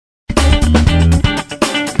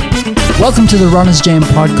Welcome to the Runners Jam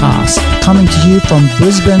podcast, coming to you from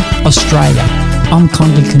Brisbane, Australia. I'm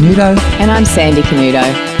Condi Canuto. And I'm Sandy Canuto.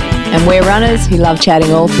 And we're runners who love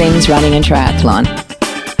chatting all things running and triathlon.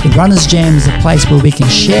 The Runners Jam is a place where we can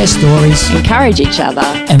share stories, encourage each other,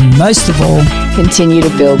 and most of all, continue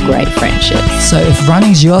to build great friendships. So if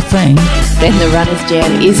running's your thing, then the Runners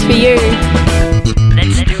Jam is for you.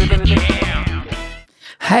 Let's do the jam.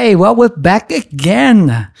 Hey, well, we're back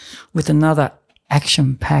again with another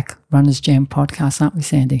action-packed Runners Jam podcast, aren't we,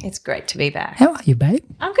 Sandy? It's great to be back. How are you, babe?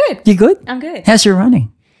 I'm good. You good? I'm good. How's your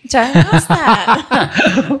running? Don't ask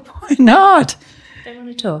that. Why not? Don't want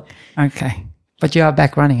to talk. Okay. But you are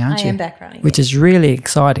back running, aren't you? I am back running. Which is really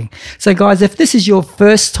exciting. So, guys, if this is your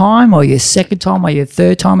first time or your second time or your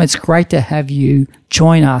third time, it's great to have you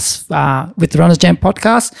join us with the Runners Jam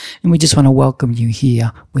podcast. And we just want to welcome you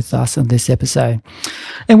here with us on this episode.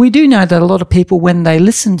 And we do know that a lot of people, when they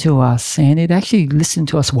listen to us, and they actually listen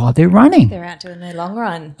to us while they're running. They're out doing their long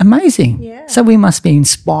run. Amazing. Yeah. So we must be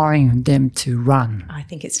inspiring them to run. I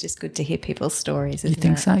think it's just good to hear people's stories, isn't it? You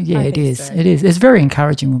think so? Yeah, I it think is. so. It is. It's very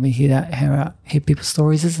encouraging when we hear people's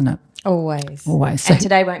stories, isn't it? Always. Always. So And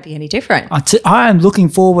today won't be any different. I am looking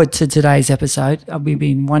forward to today's episode. We've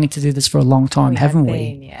been wanting to do this for a long time, haven't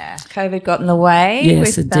we? Yeah. COVID got in the way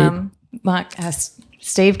Yes, with it did.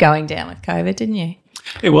 Steve going down with COVID, didn't you?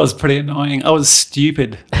 It was pretty annoying. I was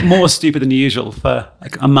stupid, more stupid than usual for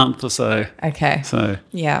like a month or so. Okay. So,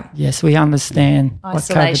 Yeah. Yes, we understand. what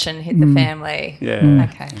Isolation COVID hit the family. yeah.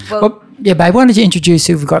 Okay. Well, yeah, babe, why don't you introduce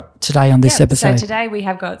who we've got today on this yeah, episode? So today we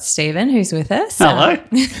have got Stephen who's with us. Hello.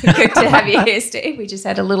 Good to have you here, Steve. We just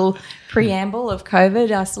had a little preamble of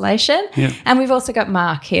COVID isolation. Yeah. And we've also got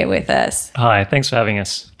Mark here with us. Hi, thanks for having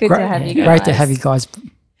us. Good to have you guys. Great to have you guys.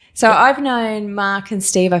 So I've known Mark and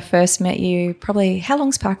Steve. I first met you probably, how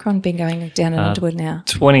long's Parkrun been going down in Underwood now?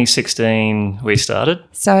 2016 we started.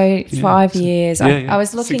 So 5 years. yeah. I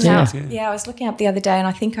was looking 6 up. years, I was looking up the other day, and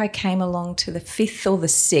I think I came along to the 5th or the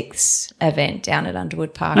 6th event down at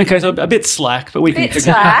Underwood Park. Okay, so a bit slack, but we can Bit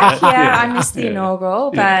figure slack, it out. yeah. I missed the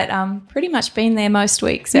inaugural, but pretty much been there most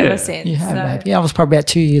weeks ever Yeah. since. You have, So- babe. Yeah, I was probably about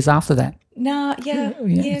 2 years after that. No, yeah, Yeah,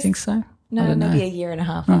 yes. you think so? I No, don't maybe know. a year and a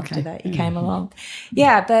half after that you came along.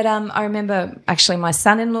 Yeah, but I remember actually my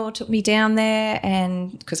son-in-law took me down there,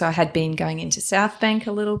 and because I had been going into South Bank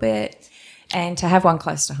a little bit, and to have one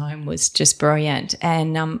close to home was just brilliant.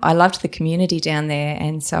 And I loved the community down there,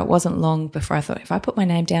 and so it wasn't long before I thought, if I put my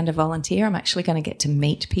name down to volunteer, I'm actually going to get to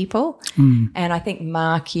meet people. And I think,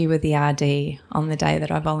 Mark, you were the RD on the day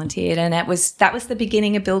that I volunteered, and that was the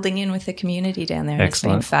beginning of building in with the community down there. And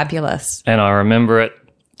Excellent. It's been fabulous. And I remember it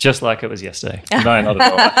just like it was yesterday. No, not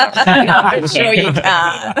at all. I'm sure you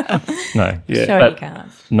can't. No. Yeah. Sure you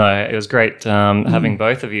can't. No, it was great having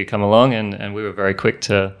both of you come along, and we were very quick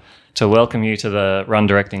to welcome you to the run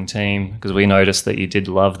directing team, because we noticed that you did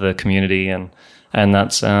love the community, and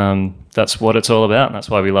that's what it's all about, and that's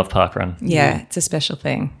why we love Parkrun. Yeah, it's a special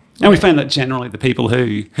thing. And we found that generally the people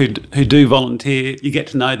who do volunteer, you get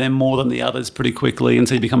to know them more than the others pretty quickly, and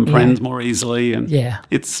so you become friends more easily. And Yeah.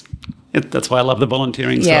 that's why I love the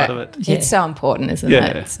volunteering Yeah, side of it. it's so important, isn't Yeah.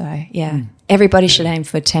 it? So, yeah. Everybody should aim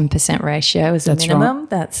for 10% ratio as a That's minimum.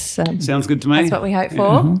 That's Sounds good to me. That's what we hope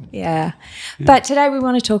for. Yeah. But today we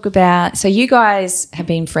want to talk about, so you guys have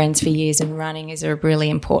been friends for years, and running is a really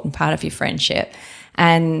important part of your friendship.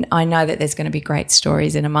 And I know that there's going to be great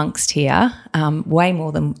stories in amongst here, way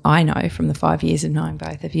more than I know from the 5 years of knowing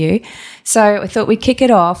both of you. So I thought we'd kick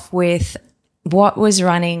it off with, what was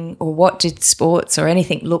running, or what did sports or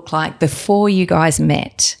anything look like before you guys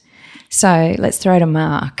met? So let's throw to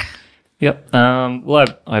Mark. Yep. Well,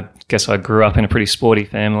 I guess I grew up in a pretty sporty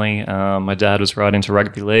family. My dad was right into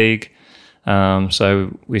rugby league.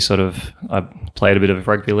 So I played a bit of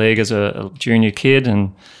rugby league as a junior kid,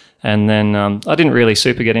 and then I didn't really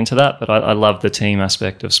super get into that, but I loved the team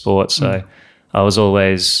aspect of sports. So I was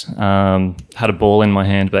always had a ball in my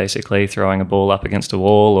hand, basically throwing a ball up against a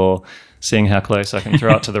wall, or seeing how close I can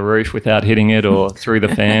throw it to the roof without hitting it, or through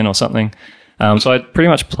the fan or something. So I pretty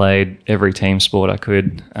much played every team sport I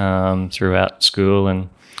could throughout school, and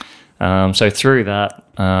so through that,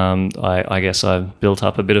 I guess I built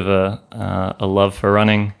up a bit of a love for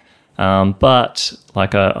running. But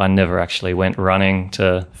like I never actually went running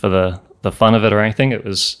for the fun of it or anything. It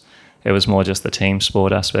was more just the team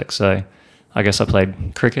sport aspect. So I guess I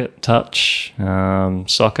played cricket, touch,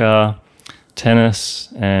 soccer,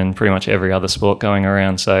 tennis, and pretty much every other sport going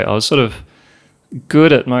around. So I was sort of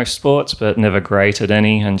good at most sports, but never great at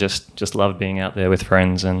any, and just loved being out there with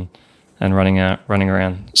friends and running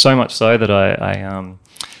around. So much so that I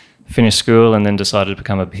finished school and then decided to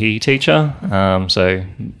become a PE teacher. So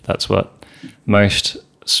that's what most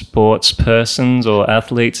sports persons or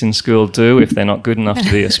athletes in school do. If they're not good enough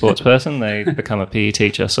to be a sports person, they become a PE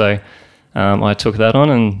teacher. So I took that on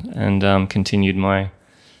and continued my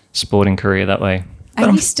sporting career that way. Are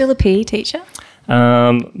you still a PE teacher?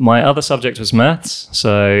 My other subject was maths.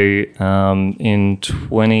 So in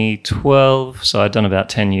 2012, so I'd done about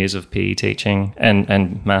 10 years of PE teaching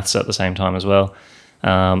and maths at the same time as well.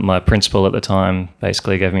 My principal at the time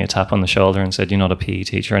basically gave me a tap on the shoulder and said, "You're not a PE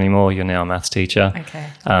teacher anymore, you're now a maths teacher." Okay.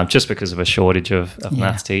 Just because of a shortage of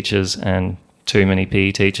maths teachers and too many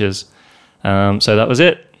PE teachers. So that was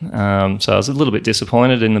it. So I was a little bit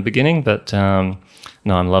disappointed in the beginning, but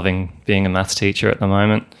no, I'm loving being a maths teacher at the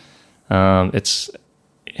moment. It's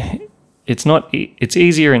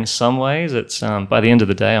easier in some ways. It's by the end of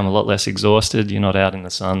the day, I'm a lot less exhausted. You're not out in the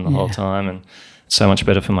sun the whole time, and it's so much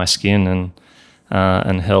better for my skin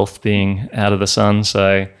and health being out of the sun.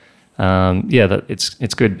 So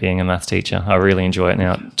it's good being a maths teacher. I really enjoy it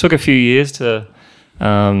now. It took a few years to.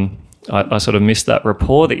 I sort of missed that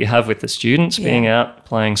rapport that you have with the students, being out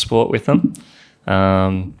playing sport with them.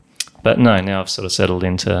 But no, now I've sort of settled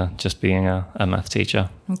into just being a math teacher.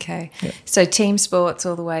 Okay. Yep. So team sports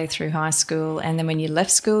all the way through high school, and then when you left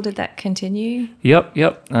school, did that continue? Yep.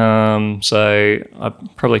 So I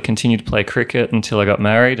probably continued to play cricket until I got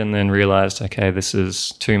married, and then realised, okay, this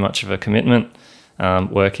is too much of a commitment,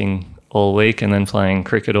 working all week and then playing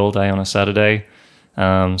cricket all day on a Saturday.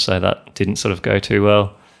 So that didn't sort of go too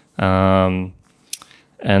well.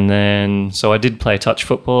 And then, so I did play touch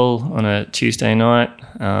football on a Tuesday night.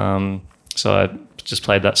 So I just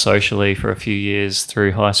played that socially for a few years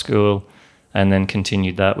through high school, and then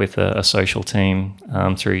continued that with a social team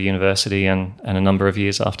through university and a number of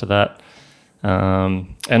years after that.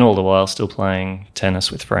 And all the while still playing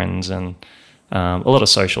tennis with friends and a lot of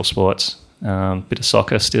social sports, bit of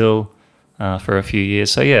soccer still for a few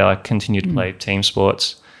years. So yeah, I continued to play team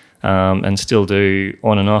sports and still do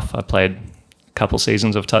on and off. I played couple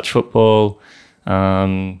seasons of touch football,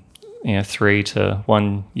 3 to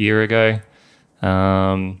 1 year ago.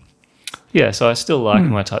 So I still like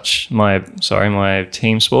my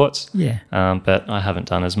team sports. Yeah. But I haven't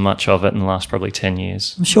done as much of it in the last probably 10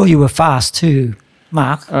 years. I'm sure you were fast too,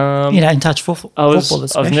 Mark. In touch football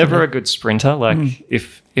especially. I was never a good sprinter. Like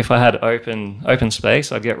if I had open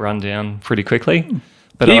space, I'd get run down pretty quickly.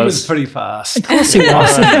 But he was pretty fast. Of course he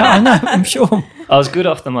was. Yeah, I know, I'm sure. I was good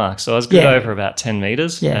off the mark, so I was good over about 10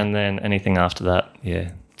 metres, and then anything after that,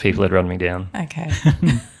 people had run me down. Okay.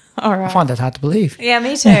 All right. I find that hard to believe. Yeah,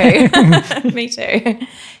 me too. Me too.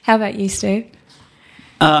 How about you, Steve?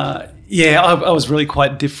 I was really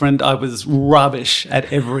quite different. I was rubbish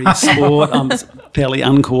at every sport. I'm fairly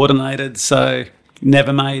uncoordinated, so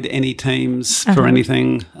never made any teams for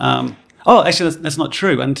anything. Actually, that's not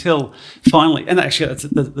true until finally, and actually that's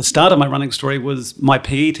the start of my running story was my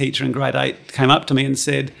PE teacher in grade 8 came up to me and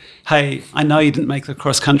said, "Hey, I know you didn't make the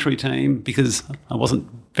cross-country team because I wasn't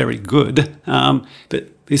very good, but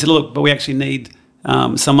he said, look, but we actually need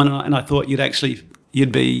someone, and I thought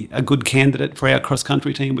you'd be a good candidate for our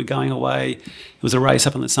cross-country team. We're going away. It was a race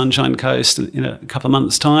up on the Sunshine Coast in a couple of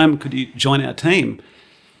months' time. Could you join our team?"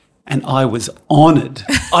 And I was honoured.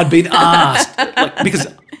 I'd been asked, because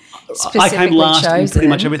I came last in pretty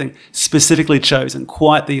much everything. Specifically chosen,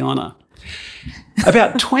 quite the honour.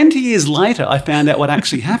 About 20 years later, I found out what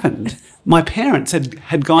actually happened. My parents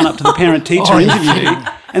had gone up to the parent-teacher interview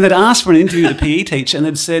and they'd asked for an interview with the PE teacher, and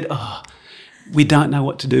they'd said, we don't know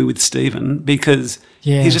what to do with Stephen because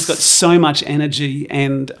he's just got so much energy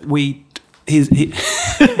and he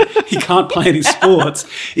can't play any sports.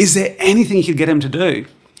 Is there anything you could get him to do?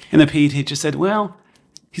 And the PE teacher said, well,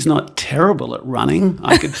 he's not terrible at running.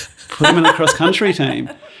 I could put him in a cross-country team.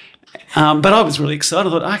 But I was really excited.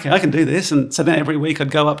 I thought, okay, I can do this. And so then every week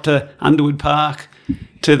I'd go up to Underwood Park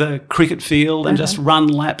to the cricket field and just run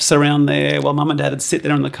laps around there while Mum and Dad would sit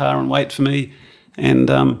there in the car and wait for me. And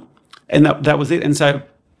that was it.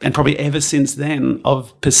 And probably ever since then,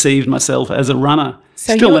 I've perceived myself as a runner.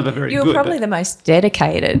 So still never very good. You're probably the most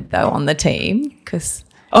dedicated, though, on the team because...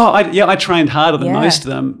 I trained harder than most of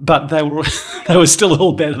them, but they were still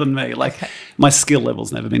all better than me. Like my skill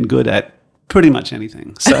level's never been good at pretty much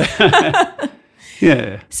anything. So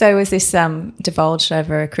yeah. So was this divulged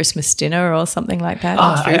over a Christmas dinner or something like that?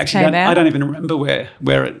 I don't even remember where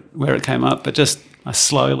it came up, but just I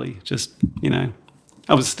slowly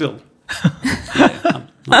I was still I'm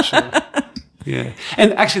not sure. Yeah.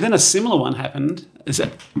 And actually then a similar one happened.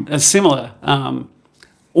 A similar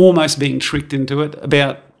almost being tricked into it.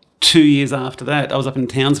 About 2 years after that, I was up in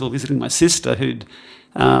Townsville visiting my sister who'd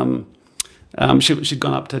she'd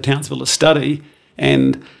gone up to Townsville to study,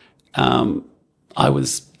 and I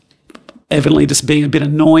was evidently just being a bit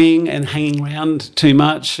annoying and hanging around too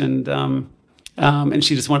much, and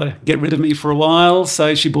she just wanted to get rid of me for a while.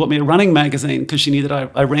 So she bought me a running magazine because she knew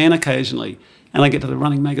that I ran occasionally. And I get to the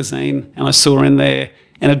running magazine and I saw in there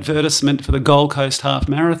an advertisement for the Gold Coast Half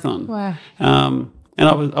Marathon. Wow. And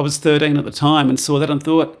I was 13 at the time and saw that and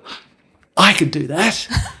thought, I could do that.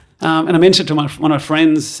 And I mentioned it to one of my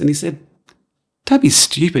friends, and he said, don't be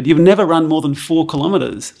stupid. You've never run more than 4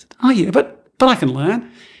 kilometres. Oh, yeah, but I can learn.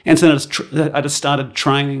 And so I just started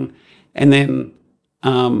training, and then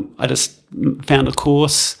I just found a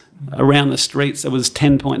course around the streets that was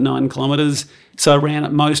 10.9 kilometres. So I ran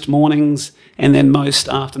it most mornings and then most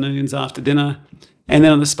afternoons after dinner. And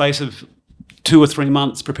then in the space of 2 or 3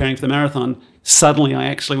 months preparing for the marathon, suddenly I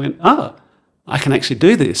actually went, I can actually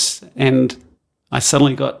do this. And I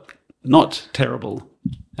suddenly got not terrible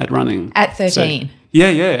at running. At 13? So,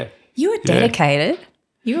 yeah. You were dedicated.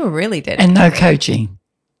 You were really dedicated. And no coaching.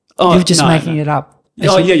 Oh, You were just no, making no. it up.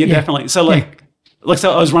 Oh, yeah, definitely. So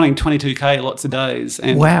so I was running 22K lots of days.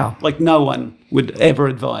 And Wow. like no one would ever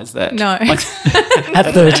advise that. No. Like,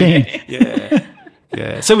 At 13.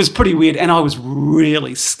 yeah. So it was pretty weird. And I was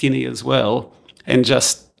really skinny as well, and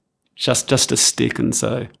just a stick. And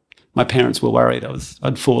so my parents were worried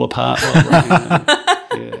I'd fall apart while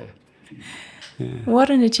running.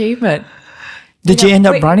 What an achievement. Did you end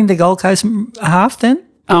up running the Gold Coast half then?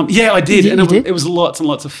 Yeah, I did. You And did? it was lots and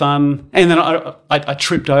lots of fun. And then I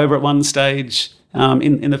tripped over at one stage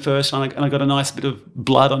in the first one, and I got a nice bit of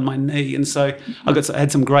blood on my knee. And so I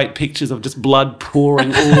had some great pictures of just blood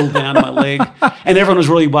pouring all down my leg. And everyone was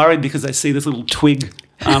really worried because they see this little twig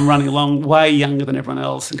running along, way younger than everyone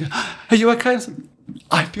else, and go, are you okay? I said,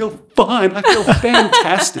 I feel fine. I feel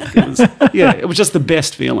fantastic. It was just the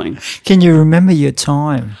best feeling. Can you remember your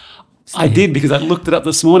time? I did, because I looked it up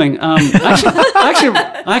this morning. I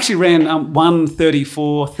actually ran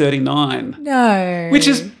 1:34:39. No. Which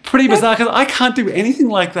is pretty bizarre, because I can't do anything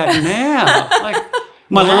like that now. Like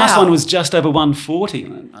my last one was just over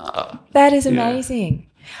 1:40. That is amazing.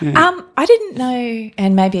 I didn't know,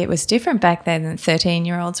 and maybe it was different back then, that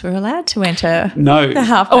 13-year-olds were allowed to enter No. the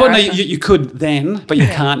half Oh, no, marathon. you could then, but you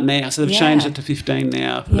can't now. So they've changed Yeah. it to 15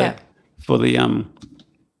 now Yeah. for the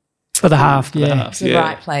For the half, yeah. half. It's the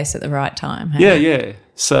right place at the right time. Hey? Yeah.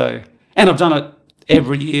 So, and I've done it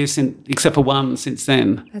every year except for one since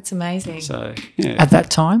then. That's amazing. So, yeah. At that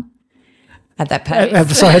time? At that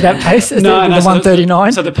pace. Sorry, that pace? The so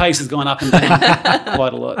 139? So the pace has gone up and down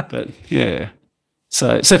quite a lot, but yeah.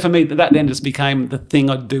 So for me, that then just became the thing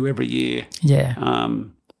I'd do every year. Yeah.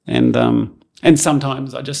 And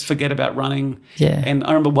sometimes I just forget about running. Yeah. And I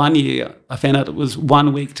remember one year I found out it was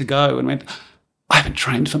 1 week to go and went, I haven't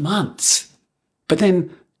trained for months. But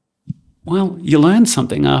then, well, you learn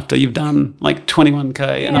something after you've done like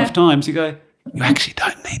 21K enough times. You go, you actually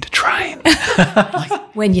don't need to train.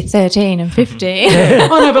 When you're 13 and 15. Oh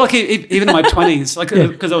no, but like even in my 20s, like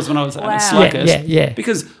because that was when I was at Wow. the sluggish. Yeah.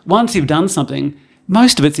 Because once you've done something,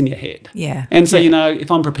 most of it's in your head. Yeah. And so,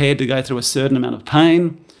 if I'm prepared to go through a certain amount of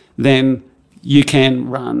pain, then you can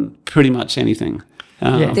run pretty much anything.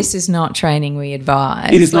 This is not training we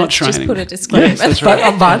advise. It is not Let's training. Just put a disclaimer. Yes, that's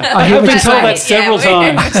right. But I I hear have what been you're told saying. that several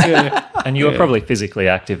times. Yeah. And you were probably physically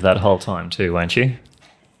active that whole time too, weren't you?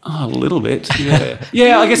 Oh, a little bit, yeah.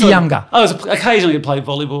 Yeah, I guess Younger. I was occasionally play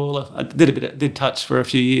volleyball. I did touch for a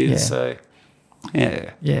few years. Yeah. So, yeah.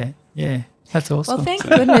 Yeah. That's awesome. Well, thank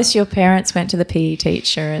goodness your parents went to the PE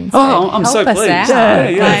teacher and said, I'm so help us pleased. out. Yeah,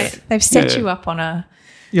 yeah. They've set Yeah. you up on a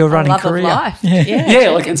Your running love career. of life. Yeah.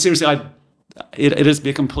 Yeah. And seriously, it'd just be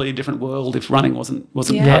a completely different world if running wasn't part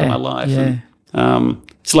of my life. Yeah. And,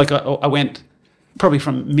 so like I went probably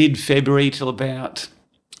from mid-February till about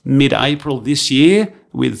mid-April this year,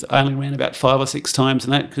 with I only ran about 5 or 6 times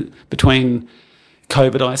in that, between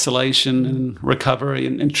COVID isolation and recovery,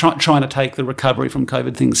 and trying to take the recovery from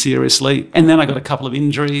COVID thing seriously. And then I got a couple of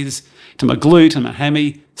injuries to my glute and my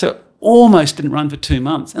hammy, so almost didn't run for 2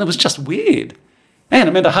 months, and it was just weird. And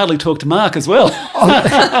I meant to hardly talk to Mark as well.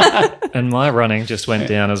 And my running just went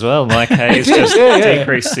down as well. My K's just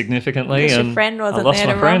decreased significantly. Because and your friend wasn't I lost there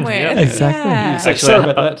my to friend. run with. Yeah. Exactly. Yeah. So Actually, sorry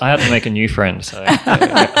about that. I had to make a new friend. So,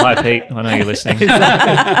 hi Pete, I know you're listening.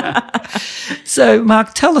 So,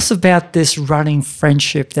 Mark, tell us about this running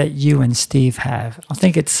friendship that you and Steve have. I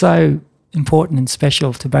think it's so important and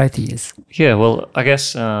special to both of you. Yeah, well, I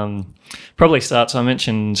guess probably starts. I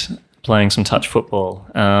mentioned playing some touch football.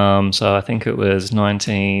 So I think it was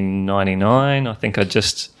 1999. I think I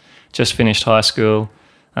just finished high school,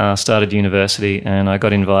 started university, and I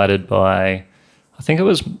got invited by, I think it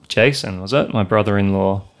was Jason, was it? My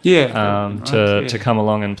brother-in-law. Yeah. To come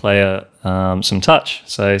along and play some touch.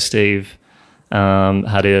 So Steve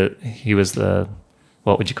He was the,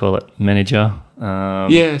 what would you call it, manager?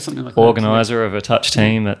 Yeah, something like that. Organiser of a touch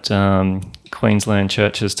team at Queensland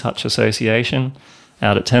Churches Touch Association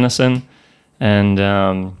out at Tennyson. And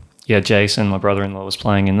Jason, my brother-in-law, was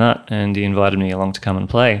playing in that, and he invited me along to come and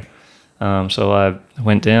play. So I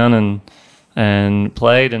went down and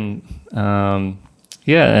played, and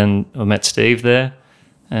and I met Steve there.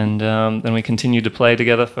 And then we continued to play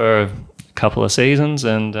together for a couple of seasons,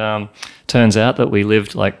 and turns out that we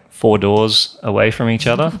lived like 4 doors away from each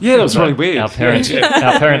other. Yeah, that was really weird. Our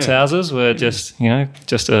parents' houses were just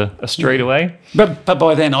a street away. But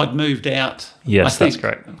by then I'd moved out. Yes, I think. that's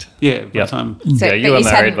correct. Yeah, by the time. So, Yeah, but you were you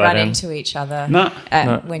married hadn't by run then. into each other No.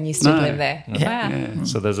 when you still No. lived there. Wow. Yeah.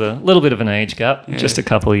 So there's a little bit of an age gap, just a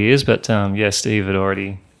couple of years. But Steve had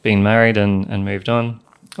already been married and moved on.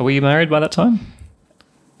 Were you married by that time?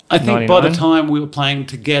 I think by the 99? time we were playing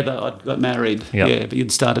together, I got married. Yep. Yeah, but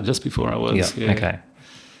you'd started just before I was. Yeah. Okay.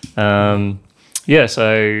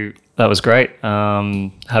 So that was great.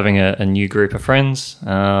 Having a new group of friends.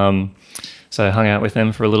 So I hung out with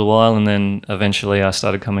them for a little while, and then eventually I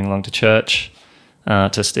started coming along to church,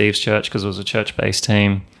 to Steve's church, because it was a church-based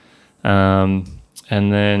team. And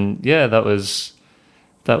then, that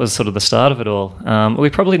was sort of the start of it all. We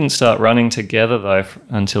probably didn't start running together, though,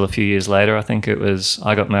 until a few years later. I think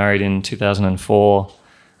I got married in 2004.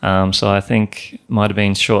 So I think it might have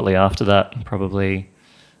been shortly after that, probably,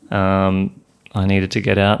 I needed to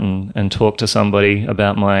get out and talk to somebody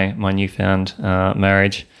about my newfound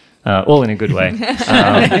marriage, all in a good way.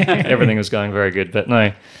 Everything was going very good, but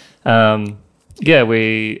no.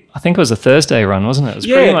 I think it was a Thursday run, wasn't it? It was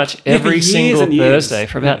pretty much for every years single and years. Thursday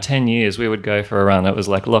for about 10 years we would go for a run. It was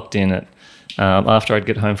like locked in at, after I'd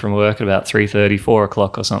get home from work at about 3:30, 4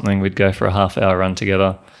 o'clock or something, we'd go for a half-hour run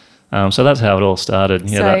together. So that's how it all started,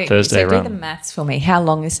 that Thursday so run. do the maths for me. How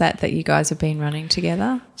long is that you guys have been running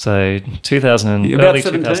together? So About early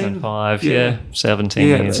 17? 2005, Yeah. 17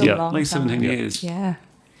 Yeah, years. That's a Yeah. long At least 17 time. years. Yeah.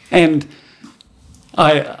 And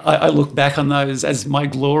I look back on those as my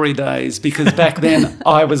glory days, because back then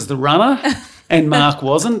I was the runner and Mark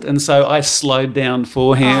wasn't, and so I slowed down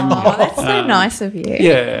for him. Oh, that's so nice of you.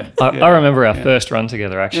 Yeah. I remember our first run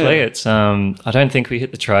together, actually. Yeah. It's I don't think we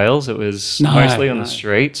hit the trails. It was No, mostly on no. the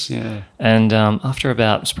streets. Yeah. And after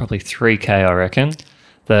about, it's probably 3K, I reckon,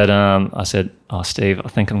 that I said, "Oh, Steve, I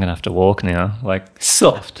think I'm going to have to walk now." Like,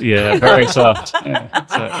 Soft. yeah, very soft.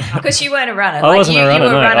 Because you weren't a runner. I wasn't a runner,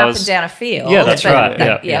 You would no. run I up was- and down a field. Yeah, that's but right.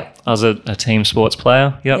 that- Yeah. I was a team sports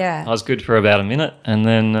player. Yep. Yeah. I was good for about a minute, and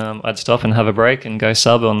then I'd stop and have a break and go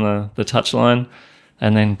sub on the touch line,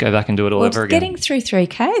 and then go back and do it all Well, over again. getting through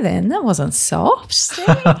 3K then, that wasn't soft, Steve.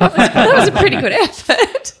 That was a pretty good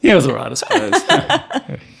effort. Yeah, it was all right, I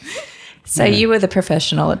suppose. So you were the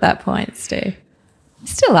professional at that point, Steve.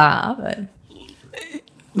 Still are, but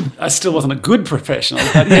I still wasn't a good professional,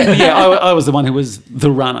 but yeah, I was the one who was the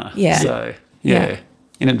runner. Yeah. So, Yeah.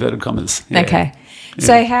 in inverted commas. Yeah. okay.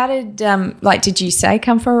 So how did did you say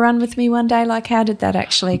come for a run with me one day? Like, how did that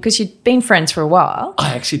actually? Because you'd been friends for a while.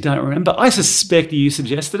 I actually don't remember. I suspect you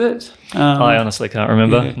suggested it. I honestly can't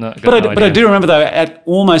remember. Yeah. No, got But no I idea. do remember, though, at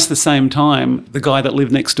almost the same time, the guy that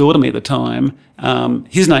lived next door to me at the time,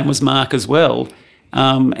 his name was Mark as well,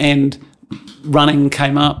 and running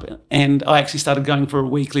came up, and I actually started going for a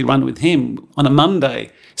weekly run with him on a Monday.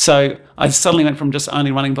 So I suddenly went from just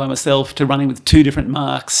only running by myself to running with 2 different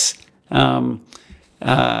Marks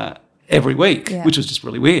every week, Yeah. which was just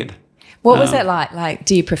really weird. What was it like? Like,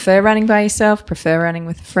 do you prefer running by yourself? Prefer running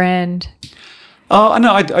with a friend? Oh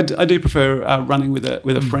no, I do prefer running with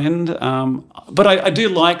a friend, but I do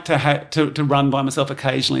like to run by myself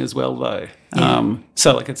occasionally as well, though.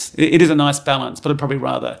 So like it is a nice balance, but I'd probably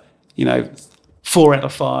rather 4 out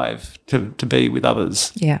of 5 to be with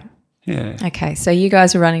others. Yeah. Yeah. Okay. So you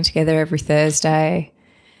guys were running together every Thursday.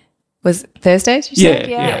 Was Thursdays? You said?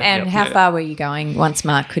 Yeah, And how far were you going once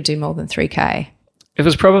Mark could do more than 3K? It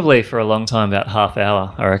was probably for a long time about half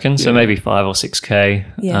hour, I reckon. So maybe 5 or 6K.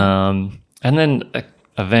 Yeah. And then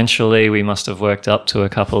eventually we must have worked up to a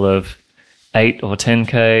couple of 8 or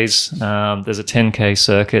 10Ks. There's a 10K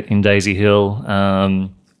circuit in Daisy Hill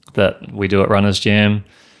that we do at Runners Jam.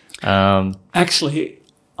 Actually,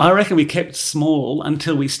 I reckon we kept small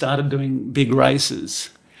until we started doing big races,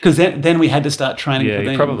 because then we had to start training Yeah, for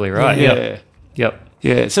them. you're probably right. Yeah. Yep.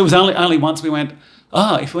 Yeah. So it was only once we went,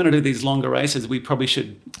 if we want to do these longer races, we probably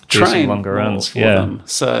should Do some train longer more runs, for yeah. them.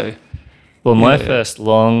 So Well, my Yeah. first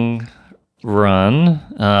long run,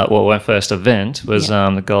 my first event was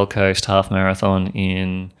the Gold Coast Half Marathon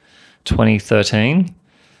in 2013.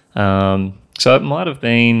 So it might have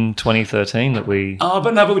been 2013 that we...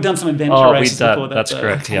 but we've done some adventure Oh, races before that. that's though.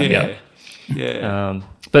 correct. Yeah. Yeah.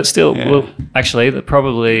 But still, Yeah. well, actually,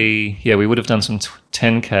 we would have done some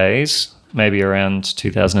 10Ks, maybe around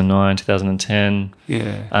 2009, 2010.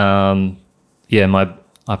 Yeah.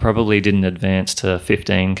 I probably didn't advance to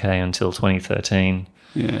 15K until 2013.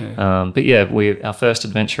 Yeah. But yeah, our first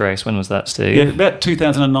adventure race, when was that, Steve? Yeah, about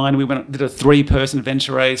 2009, we did a 3-person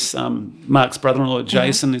adventure race. Mark's brother-in-law,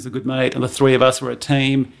 Jason, is a good mate, and the 3 of us were a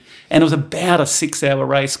team. And it was about a 6-hour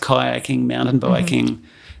race, kayaking, mountain biking,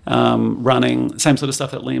 running, same sort of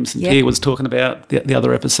stuff that Liam St. Pierre was talking about the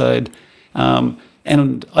other episode.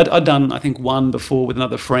 And I'd done, I think, one before with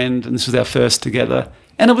another friend, and this was our first together.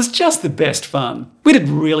 And it was just the best fun. We did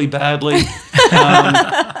really badly,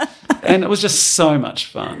 and it was just so much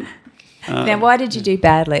fun. Now, why did you do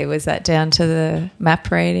badly? Was that down to the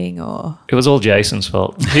map reading or? It was all Jason's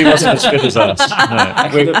fault. He wasn't as good as us. No.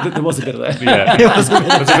 Actually, there was a bit of that. Yeah, it was a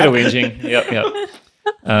bit of whinging. Yep.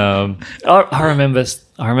 I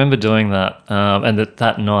remember doing that, and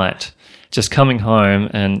that night, just coming home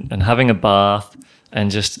and having a bath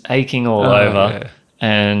and just aching all over,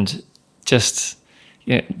 and just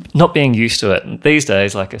not being used to it. These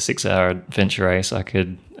days, like a 6-hour adventure race, I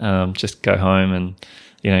could just go home and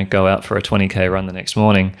go out for a 20K run the next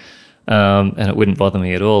morning, and it wouldn't bother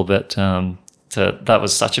me at all. But that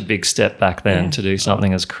was such a big step back then to do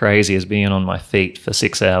something as crazy as being on my feet for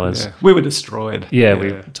 6 hours. Yeah. We were destroyed. Yeah,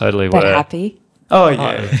 we totally But were. happy. Oh,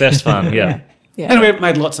 yeah. Best fun, yeah. Yeah. And we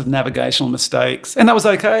made lots of navigational mistakes, and that was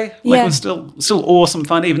okay. It was still awesome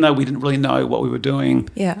fun, even though we didn't really know what we were doing.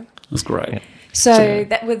 Yeah. It was great. So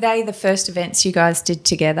were they the first events you guys did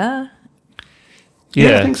together?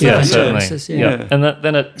 Yeah, I think so. Yeah. Certainly. Yeah. And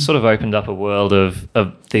then it sort of opened up a world of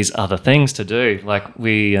these other things to do. Like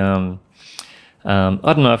we, I don't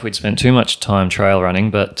know if we'd spent too much time trail running,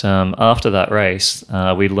 but after that race,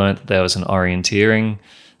 we learnt that there was an orienteering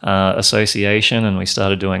association, and we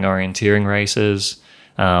started doing orienteering races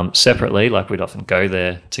separately. Like we'd often go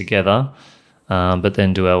there together, but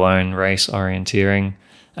then do our own race orienteering.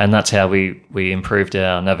 And that's how we improved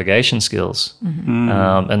our navigation skills.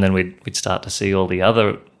 And then we'd start to see all the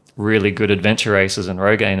other really good adventure races and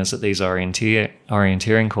row gainers at these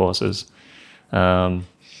orienteering courses. I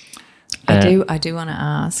do want to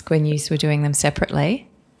ask, when you were doing them separately,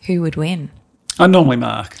 who would win? I normally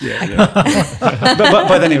Mark, yeah. but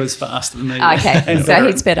by then he was faster than me. Okay, so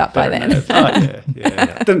he'd sped up by then.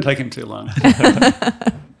 Yeah. Didn't take him too long.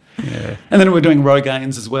 Yeah. And then we're doing row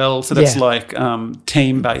gains as well. So that's like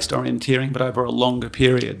team-based orienteering, but over a longer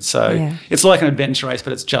period. So it's like an adventure race,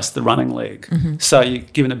 but it's just the running leg. So you're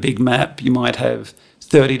given a big map, you might have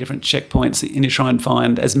 30 different checkpoints, and you try and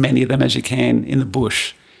find as many of them as you can in the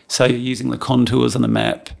bush. So you're using the contours on the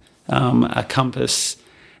map, a compass,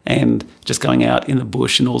 and just going out in the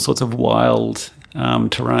bush in all sorts of wild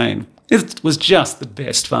terrain. It was just the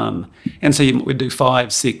best fun. And so we'd do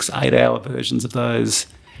 5, 6, 8-hour versions of those.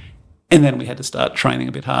 And then we had to start training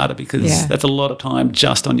a bit harder because that's a lot of time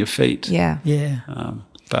just on your feet. Yeah.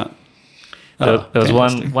 But there was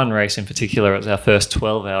one race in particular. It was our first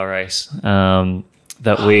 12-hour race that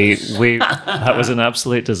that was an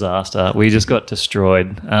absolute disaster. We just got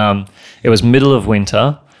destroyed. It was middle of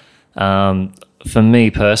winter. For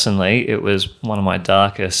me personally, it was one of my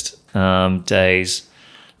darkest days.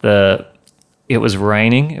 It was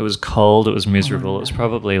raining, it was cold, it was miserable. It was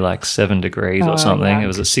probably like 7 degrees or something. Yuck. It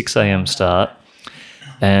was a 6 a.m. start,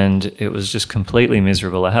 and it was just completely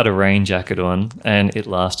miserable. I had a rain jacket on, and it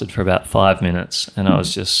lasted for about 5 minutes, and I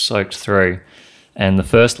was just soaked through. And the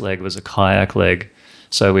first leg was a kayak leg,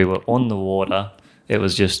 so we were on the water. It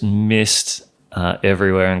was just mist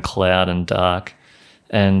everywhere and cloud and dark.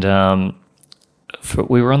 And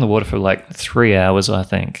we were on the water for like 3 hours, I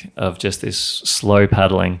think, of just this slow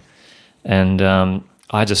paddling. And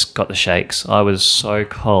I just got the shakes. I was so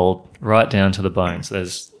cold, right down to the bones.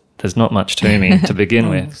 There's not much to me to begin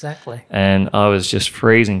with. Exactly. And I was just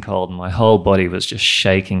freezing cold, and my whole body was just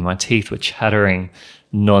shaking. My teeth were chattering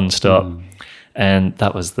non-stop. And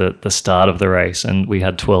that was the start of the race, and we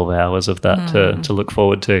had 12 hours of that to look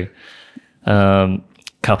forward to.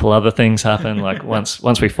 Couple other things happened. Like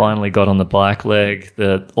once we finally got on the bike leg,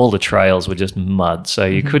 all the trails were just mud, so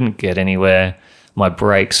you couldn't get anywhere. My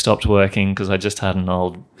brakes stopped working because I just had an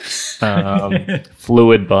old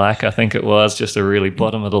fluid bike, I think it was, just a really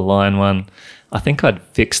bottom of the line one. I think I'd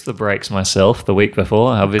fixed the brakes myself the week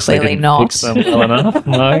before. I obviously Clearly didn't not. fix them well enough.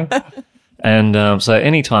 No. And so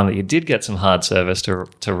any time that you did get some hard service to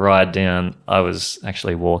ride down, I was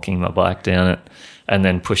actually walking my bike down it and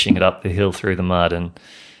then pushing it up the hill through the mud, and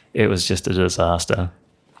it was just a disaster.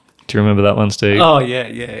 Do you remember that one, Steve? Oh, yeah.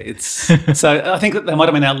 It's so I think that might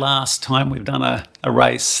have been our last time we've done a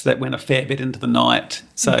race that went a fair bit into the night.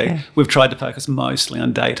 So we've tried to focus mostly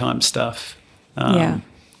on daytime stuff.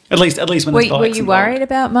 At least when there's bikes Were you involved. worried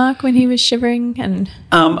about Mark when he was shivering? And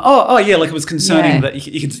Yeah, like it was concerning Yeah. that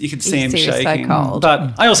you could see him see he was so shaking. cold.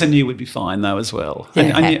 But I also knew we'd be fine though as well.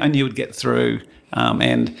 I knew we'd get through,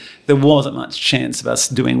 and there wasn't much chance of us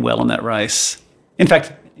doing well in that race. In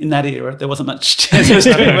fact, in that era, there wasn't much chance of us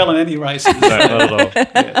doing well in any races. No, not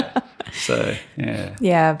at all. So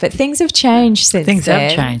yeah. but things have changed since Things have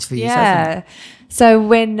then. changed for you, Yeah. hasn't So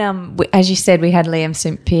when, as you said, we had Liam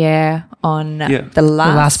St. Pierre on the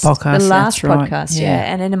last podcast, The last that's right. podcast,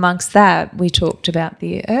 Yeah. And then amongst that, we talked about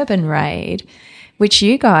the Urban Raid, which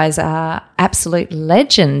you guys are absolute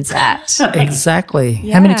legends at. Exactly.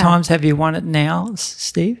 How many Yeah. times have you won it now,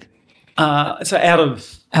 Steve? So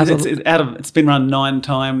it's been run 9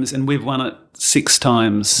 times, and we've won it 6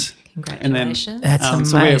 times. Congratulations. That's so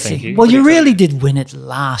we're- amazing. Thank you. Well, you Pretty really did win it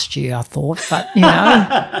last year, I thought, but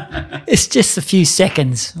it's just a few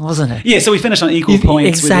seconds, wasn't it? Yeah, so we finished on equal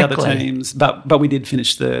points with the Exactly. other teams, but we did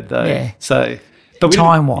finish third though. Yeah. So, but we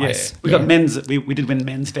Time-wise, we got yeah. men's. We did win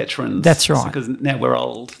men's veterans. That's right. Because now we're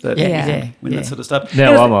old. That Yeah, we yeah, can win yeah. that sort of stuff.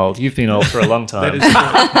 Now I'm old. You've been old for a long That time.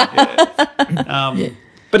 is true. Yeah.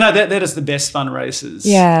 But no, that is the best fun races.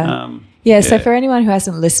 So for anyone who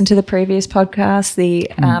hasn't listened to the previous podcast, the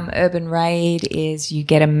Urban Raid is you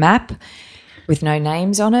get a map with no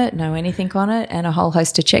names on it, no anything on it, and a whole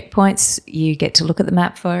host of checkpoints. You get to look at the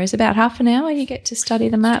map for is about half an hour. You get to study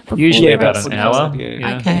the map. before Usually the about race. an hour.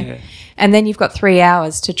 Yeah. Okay. Yeah. And then you've got 3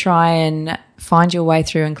 hours to try and find your way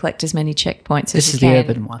through and collect as many checkpoints This as is you the can.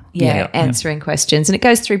 urban one. Yeah, answering questions. And it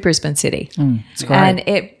goes through Brisbane City. It's great.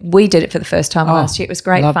 And we did it for the first time last year. It was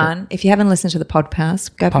great loved fun. If you haven't listened to the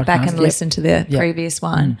podcast, go back and yep. listen to the Yep. previous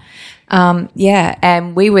one.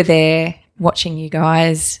 And we were there watching you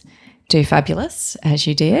guys do fabulous, as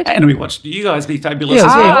you did. And we watched you guys be fabulous. Yeah,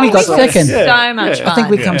 as yeah, well. we got so second. So much fun. I think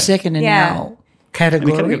we come second in Yeah. our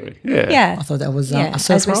category. Yeah. Yeah. I thought that was Yeah, a as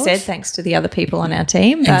surprise. we said, thanks to the other people on our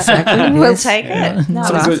team. But Exactly, we'll yes. take it. No,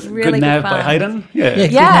 So it was good, really good nav fun. by Hayden. Yeah. Yeah,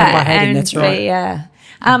 good nav by Hayden, and that's right.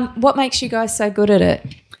 what makes you guys so good at it?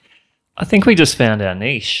 I think we just found our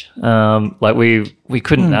niche. Like we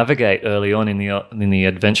couldn't navigate early on in the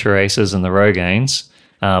adventure races and the Rogaines.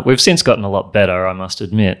 We've since gotten a lot better, I must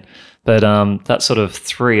admit. But that sort of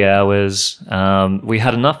 3 hours, we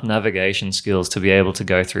had enough navigation skills to be able to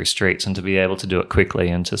go through streets and to be able to do it quickly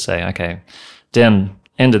and to say, okay, down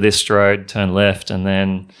end of this road, turn left, and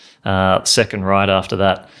then second right after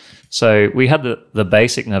that. So we had the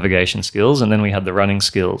basic navigation skills, and then we had the running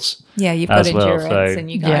skills. Yeah, you've got as well, endurance, so- and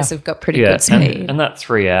you guys have got pretty Yeah, good speed. and that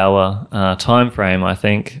 3 hour time frame, I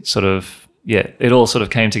think, sort of, it all sort of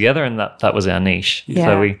came together, and that was our niche. Yeah.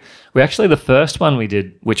 So we actually, the first one we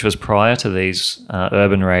did, which was prior to these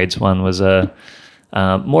urban raids one, was a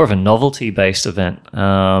more of a novelty based event.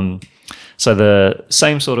 So the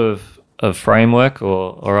same sort of framework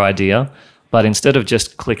or idea, but instead of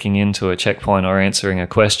just clicking into a checkpoint or answering a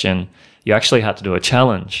question, you actually had to do a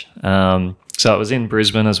challenge. So it was in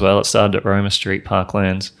Brisbane as well. It started at Roma Street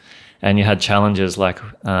Parklands, and you had challenges like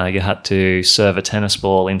you had to serve a tennis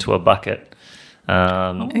ball into a bucket,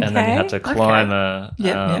 and then you had to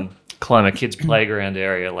climb climb a kids' playground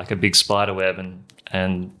area, like a big spider web,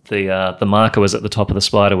 and the marker was at the top of the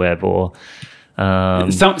spider web, or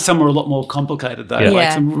Some were a lot more complicated though. Yeah. Like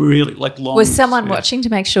Yeah. some really like long. Was someone watching to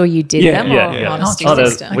make sure you did Yeah, them, yeah, or yeah. honesty Oh,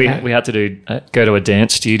 system? we had to go to a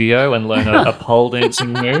dance studio and learn a pole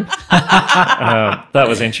dancing move. That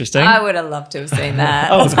was interesting. I would have loved to have seen that.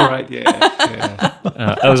 Oh, it was great. Yeah.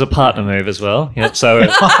 That was a partner move as well. Yeah, so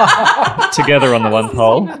together on the one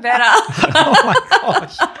pole. Better.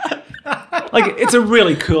 Like it's a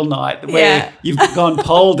really cool night where Yeah. you've gone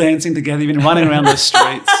pole dancing together, you've been running around the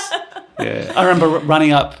streets. Yeah, I remember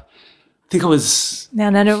running up. I think it was.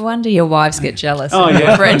 No wonder your wives get jealous. Oh of your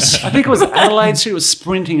yeah, French. I think it was Adelaide Street. Was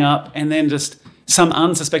sprinting up, and then just some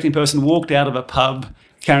unsuspecting person walked out of a pub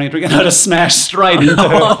carrying a drink and I just smashed straight into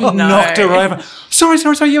her, Oh, no. knocked her over. Sorry,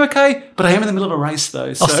 you okay? But I am in the middle of a race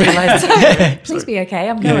though. So, I'll see you later. Please be okay.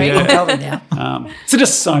 I'm going. yeah. Tell me now. So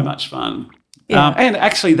just so much fun. Yeah. And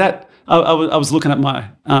actually, that I was looking at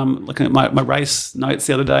my race notes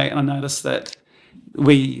the other day, and I noticed that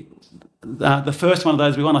we the first one of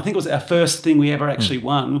those we won. I think it was our first thing we ever actually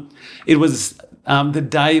won. It was the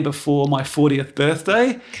day before my 40th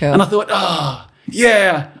birthday, Cool. and I thought, oh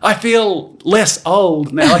yeah, I feel less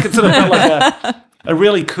old now. Like it sort of felt like a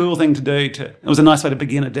really cool thing to do. It was a nice way to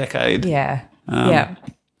begin a decade. Yeah.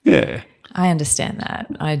 Yeah. I understand that.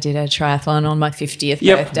 I did a triathlon on my 50th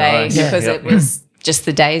Yep. birthday Nice. because Yeah. it was just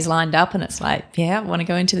the days lined up and it's like, I want to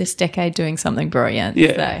go into this decade doing something brilliant.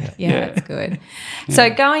 Yeah. So, it's good. So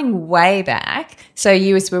going way back, so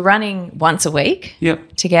you were running once a week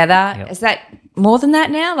Yep. together. Yep. Is that more than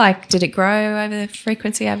that now? Like, did it grow over the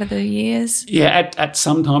frequency over the years? Yeah, at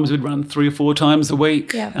some times we'd run 3 or 4 times a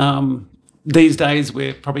week. Yeah. These days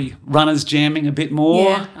we're probably runners jamming a bit more,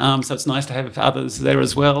 Yeah. so it's nice to have others there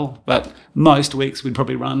as well. But most weeks we'd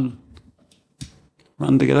probably run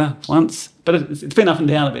together once. But it's been up and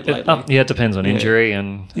down a bit lately. It depends on injury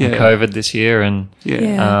and Yeah. COVID this year. And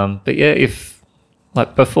Yeah. but if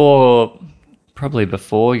like probably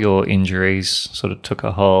before your injuries sort of took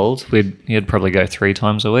a hold, you'd probably go 3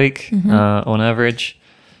 times a week on average.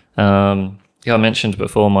 I mentioned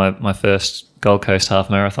before my first Gold Coast half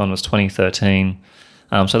marathon was 2013.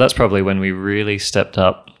 So that's probably when we really stepped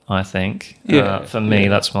up, I think. Yeah. For me, Yeah.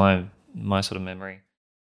 that's my sort of memory.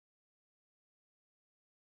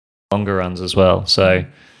 Longer runs as well. So,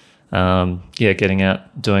 getting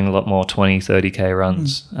out, doing a lot more 20, 30K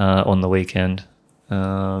runs on the weekend.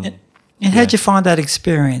 And how'd you find that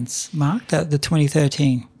experience, Mark, the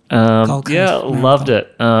 2013 Gold Coast Marathon? Loved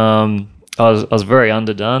it. I was very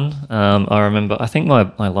underdone. I remember, I think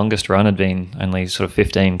my longest run had been only sort of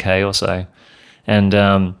 15K or so. And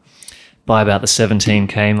by about the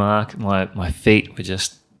 17K mark, my feet were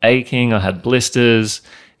just aching. I had blisters.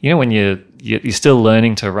 You know, when you're still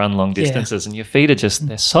learning to run long distances and your feet are just,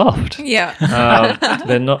 they're soft. Yeah.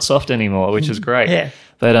 They're not soft anymore, which is great. Yeah.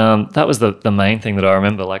 But that was the main thing that I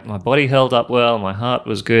remember. Like, my body held up well, my heart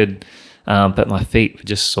was good, but my feet were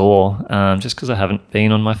just sore just because I haven't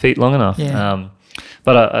been on my feet long enough. Yeah.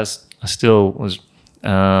 But I still was,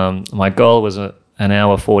 my goal was an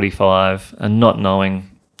hour 45 and not knowing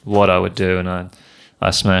what I would do. And I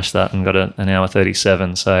smashed that and got an hour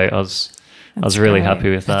 37. So I was really great. happy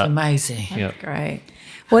with That's that. amazing. Yeah. Great.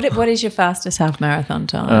 What is your fastest half marathon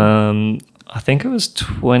time? I think it was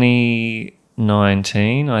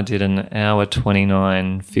 2019. I did an hour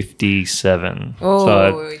 29:57. Oh,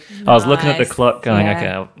 So I was looking at the nice. clock going,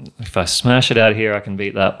 Yeah. okay, if I smash it out here, I can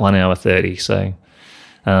beat that 1 hour 30. So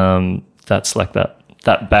that's like that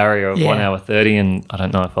barrier of 1 hour 30. And I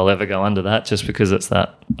don't know if I'll ever go under that just because it's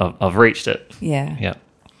that I've reached it. Yeah. Yeah.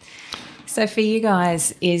 So for you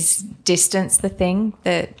guys, is distance the thing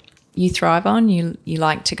that you thrive on? You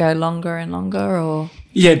like to go longer and longer, or?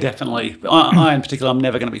 Yeah, definitely. I in particular, I'm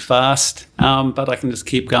never going to be fast, but I can just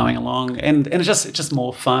keep going along, and it's just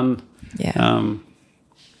more fun. Yeah.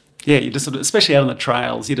 You just sort of, especially out on the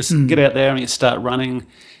trails, you just get out there and you start running,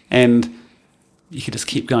 and you can just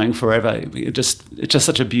keep going forever. It's just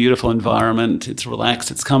such a beautiful environment. It's relaxed,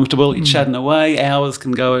 it's comfortable. You're chatting away. Hours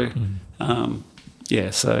can go.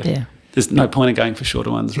 There's no point in going for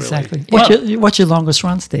shorter ones, really. Exactly. Well, What's your longest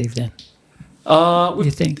run, Steve, then?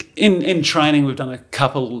 you think? In training, we've done a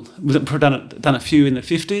couple. We've done a few in the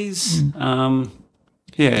 50s.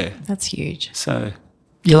 That's huge. So,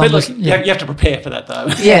 Your but longest, look, you have to prepare for that, though.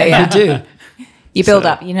 Yeah. you do. You build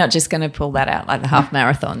up. You're not just going to pull that out like the half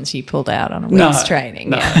marathons you pulled out on a week's training.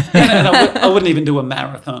 No. Yeah. And I wouldn't even do a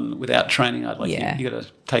marathon without training. I'd like Yeah. you got to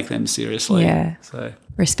take them seriously. Yeah. So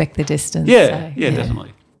Respect the distance. yeah, so,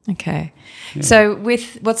 definitely. Okay. So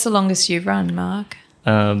what's the longest you've run, Mark?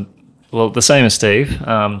 Well, the same as Steve.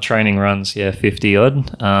 Training runs, 50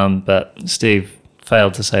 odd. But Steve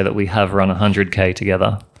failed to say that we have run 100K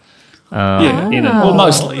together. Well,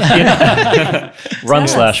 mostly.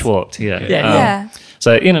 Run/walked, Yeah.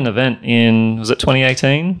 So in an event was it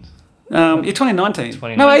 2018?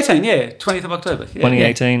 2019. No, 18. 20th of October. Yeah.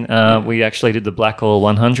 2018. We actually did the Blackall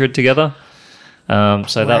 100 together.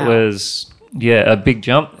 So that was a big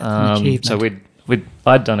jump. So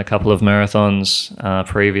I'd done a couple of marathons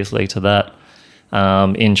previously to that.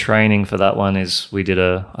 In training for that one we did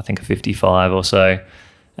I think a 55 or so.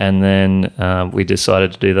 And then we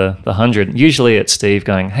decided to do the 100. Usually it's Steve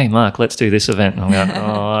going, "Hey, Mark, let's do this event." And I'm going,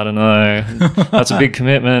 I don't know. That's a big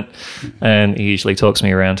commitment. And he usually talks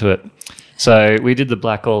me around to it. So we did the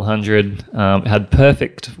Blackall 100. It had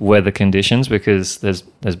perfect weather conditions because there's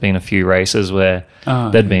been a few races where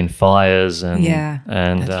there'd been fires and That's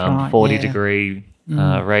right, 40-degree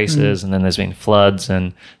races, and then there's been floods,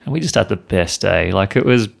 and we just had the best day. Like, it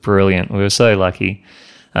was brilliant. We were so lucky.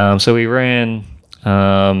 So we ran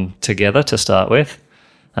together to start with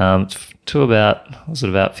to about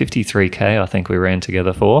 53K, I think we ran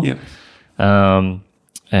together for. Yep.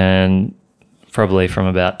 And probably from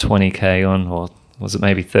about 20K on, or was it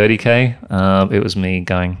maybe 30K, it was me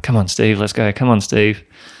going, "Come on, Steve, let's go. Come on, Steve.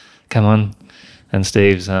 Come on." And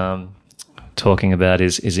Steve's talking about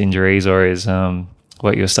his injuries or his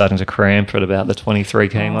what you were starting to cramp at about the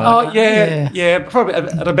 23k mark. Oh, yeah. Probably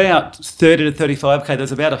at about 30 to 35k,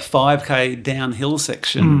 there's about a 5k downhill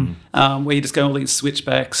section where you just go all these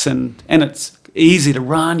switchbacks and it's easy to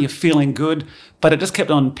run, you're feeling good, but it just kept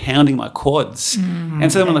on pounding my quads.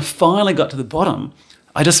 And so then when I finally got to the bottom,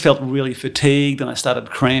 I just felt really fatigued and I started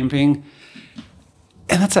cramping.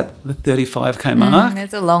 And that's at the 35k mark.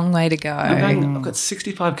 There's a long way to go. I've got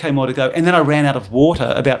 65k more to go. And then I ran out of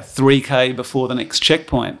water about 3k before the next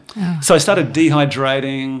checkpoint. So I started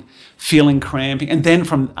dehydrating, feeling cramping. And then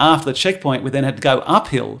from after the checkpoint, we then had to go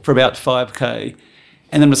uphill for about 5k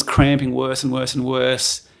and then was cramping worse and worse and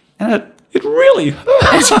worse. And it really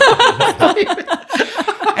hurt.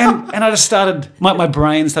 And I just started, my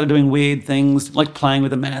brain started doing weird things, like playing with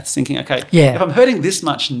the maths, thinking, okay, if I'm hurting this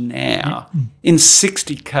much now in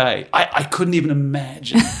 60k, I couldn't even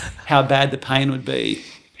imagine how bad the pain would be.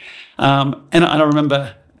 And I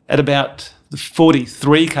remember at about the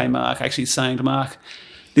 43k mark actually saying to Mark,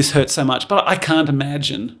 this hurts so much, but I can't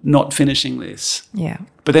imagine not finishing this. Yeah.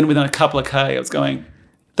 But then within a couple of k, I was going,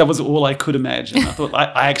 that was all I could imagine. I thought,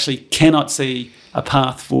 I actually cannot see a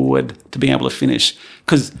path forward to being able to finish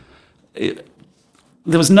because there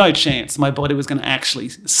was no chance my body was going to actually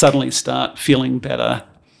suddenly start feeling better.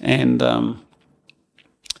 And so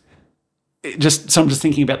I'm just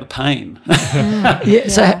thinking about the pain.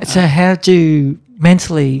 So how do you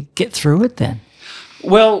mentally get through it then?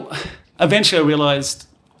 Well, eventually I realised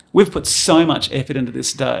we've put so much effort into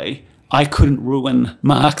this day, I couldn't ruin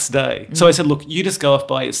Mark's day. So I said, look, you just go off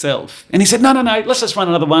by yourself. And he said, no, let's just run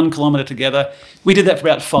another 1 kilometre together. We did that for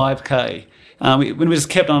about 5k. When we just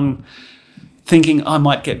kept on thinking I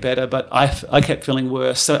might get better, but I kept feeling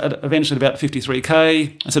worse. So eventually at about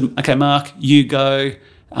 53k, I said, okay, Mark, you go,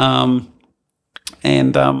 and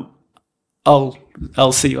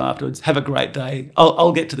I'll see you afterwards. Have a great day.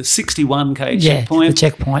 I'll get to the 61k checkpoint. The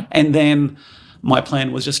checkpoint. And then my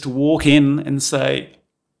plan was just to walk in and say,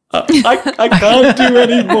 I can't do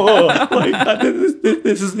any more. Like,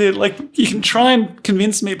 this is it. Like, you can try and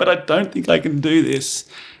convince me, but I don't think I can do this.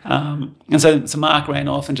 And so Mark ran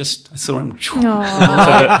off and I saw him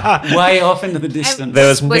way off into the distance.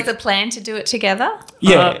 Was the plan to do it together?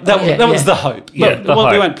 Yeah, that was the hope. Yeah,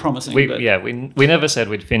 we weren't promising. We never said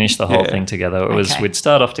we'd finish the whole thing together. It was we'd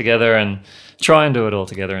start off together and try and do it all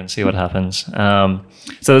together and see what happens.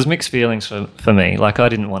 So there's mixed feelings for me. Like, I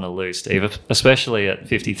didn't want to lose, Steve, especially at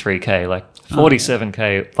 53k. Like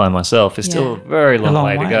 47k by myself is still a very long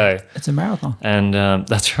way to go. It's a marathon. And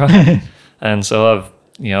that's right. And so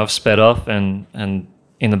I've sped off and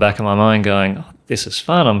in the back of my mind going, oh, this is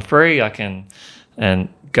fun. I'm free. I can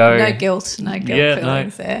go. No guilt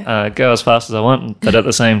feelings there. Go as fast as I want, but at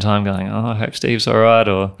the same time going, oh, I hope Steve's all right.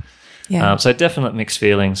 So definite mixed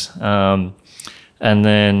feelings. And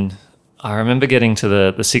then I remember getting to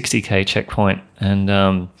the 60k checkpoint, and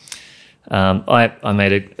I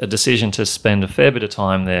made a decision to spend a fair bit of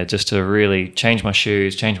time there just to really change my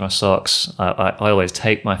shoes, change my socks. I always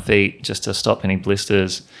tape my feet just to stop any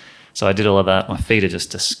blisters. So I did all of that. My feet are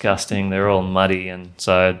just disgusting. They're all muddy, and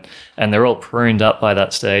they're all pruned up by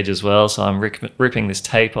that stage as well. So I'm ripping this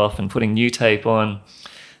tape off and putting new tape on,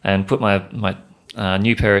 and put my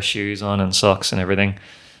new pair of shoes on and socks and everything.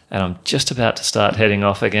 And I'm just about to start heading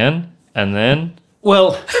off again, and then.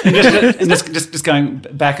 Well, just going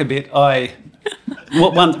back a bit,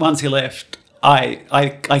 once he left,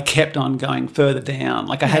 I kept on going further down.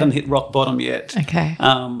 Like, I hadn't hit rock bottom yet. Okay.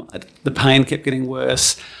 The pain kept getting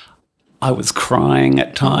worse. I was crying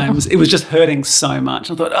at times. It was just hurting so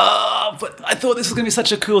much. I thought, but I thought this was going to be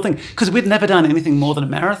such a cool thing, because we'd never done anything more than a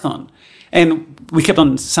marathon. And we kept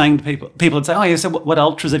on saying to people would say, oh, yeah, so what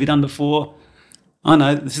ultras have you done before? Oh,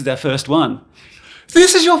 no, this is our first one.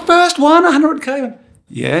 This is your first one, 100k?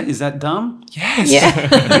 Yeah, is that dumb? Yes. Yeah.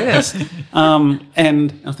 Yes.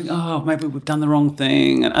 And I think, maybe we've done the wrong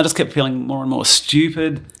thing. And I just kept feeling more and more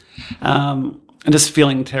stupid, and just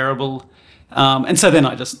feeling terrible. And so then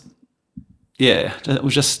it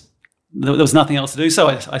was just, there was nothing else to do. So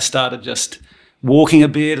I started just walking a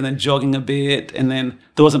bit and then jogging a bit, and then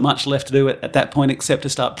there wasn't much left to do at that point except to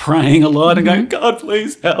start praying a lot and going, God,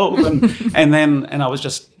 please help. And I was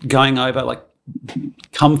just going over like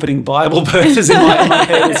comforting Bible verses in my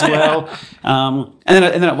head as well. And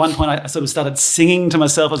then at one point I sort of started singing to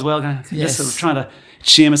myself as well, going, just sort of trying to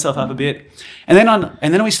cheer myself up a bit. And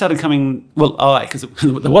then we started coming, because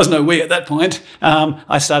there was no we at that point,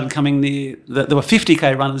 I started coming near, there were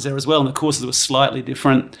 50k runners there as well, and the courses were slightly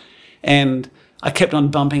different. And I kept on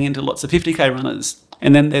bumping into lots of 50k runners,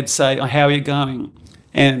 and then they'd say, oh, how are you going?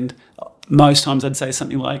 And most times I'd say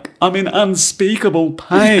something like, I'm in unspeakable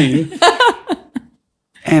pain.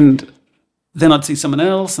 And then I'd see someone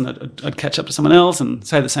else and I'd catch up to someone else and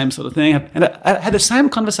say the same sort of thing. And I had the same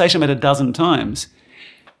conversation about a dozen times.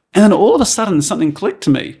 And then all of a sudden something clicked to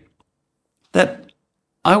me that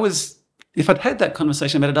if I'd had that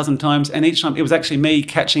conversation about a dozen times and each time it was actually me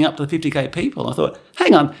catching up to the 50K people, I thought,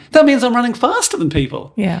 hang on, that means I'm running faster than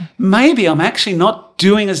people. Yeah. Maybe I'm actually not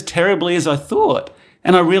doing as terribly as I thought.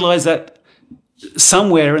 And I realised that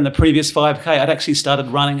somewhere in the previous 5K, I'd actually started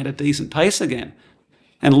running at a decent pace again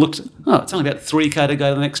and looked, it's only about 3K to go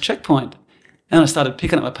to the next checkpoint. And I started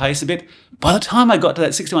picking up my pace a bit. By the time I got to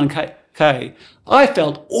that 61K, I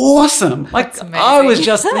felt awesome. Like I was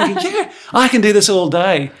just thinking, I can do this all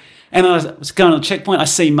day. And I was going to the checkpoint. I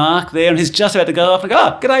see Mark there and he's just about to go off. I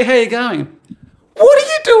go, g'day, how you going? What are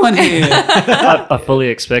you doing here? I fully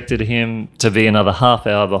expected him to be another half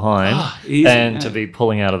hour behind to be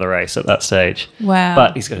pulling out of the race at that stage. Wow.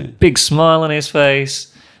 But he's got a big smile on his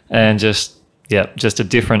face and just a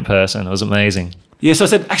different person. It was amazing. Yeah, so I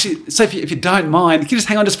said, actually, so if you don't mind, can you just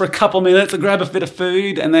hang on just for a couple of minutes and grab a bit of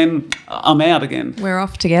food and then I'm out again. We're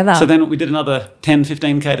off together. So then we did another 10,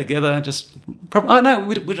 15K together. We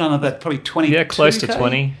did another probably 20. Yeah, close to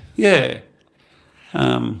 20. Yeah.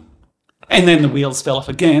 And then the wheels fell off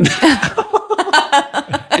again.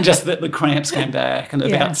 And just the cramps came back and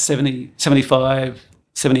about 70, 75,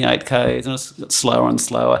 78 Ks and it got slower and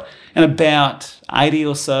slower. And about 80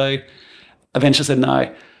 or so, eventually said,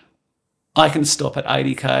 no, I can stop at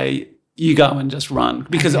 80K. You go and just run.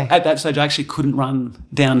 Because at that stage I actually couldn't run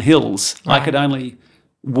down hills. Right. I could only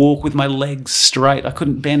walk with my legs straight. I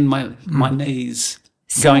couldn't bend my knees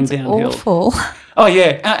going downhill. Awful. Oh,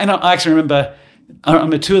 yeah. And I actually remember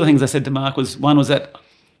two of the things I said to Mark one was that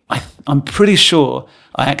I'm pretty sure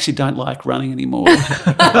I actually don't like running anymore.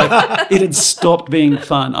 It had stopped being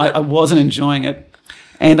fun. I wasn't enjoying it.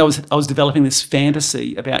 And I was developing this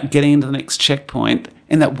fantasy about getting into the next checkpoint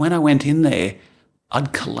and that when I went in there,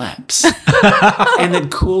 I'd collapse. And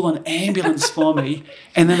they'd call an ambulance for me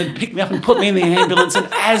and then they'd pick me up and put me in the ambulance and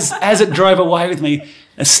as it drove away with me,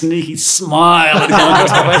 a sneaky smile would come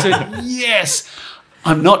across my face. I said, yes,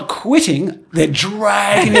 I'm not quitting. They're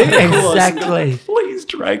dragging me off the course. Exactly. Please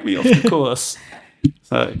drag me off the course.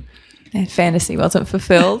 So That fantasy wasn't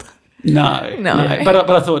fulfilled. No. But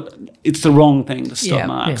I thought it's the wrong thing to stop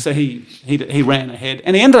Mark. Yeah. So he ran ahead.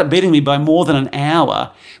 And he ended up beating me by more than an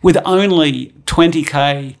hour with only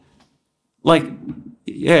 20K, with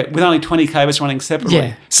only 20K of us running separately.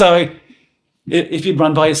 Yeah. So if you'd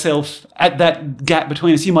run by yourself at that gap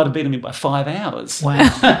between us, you might have beaten me by 5 hours. Wow.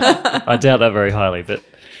 I doubt that very highly, but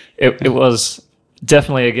it was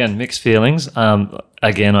definitely, again, mixed feelings.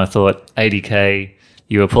 Again, I thought 80K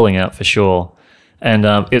you were pulling out for sure. And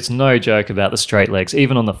it's no joke about the straight legs.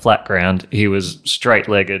 Even on the flat ground, he was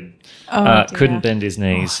straight-legged, couldn't bend his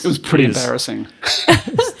knees. It was pretty embarrassing.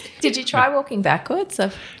 Did you try walking backwards?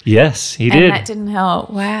 Yes, he did. And that didn't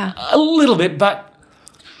help. Wow. A little bit, but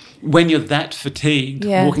when you're that fatigued,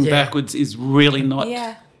 walking backwards is really not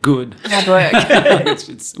good. Hard work.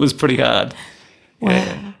 It was pretty hard. Wow.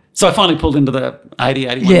 Yeah. So I finally pulled into the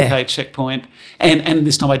 81K checkpoint, and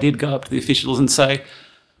this time I did go up to the officials and say,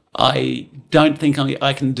 I don't think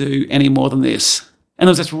I can do any more than this. And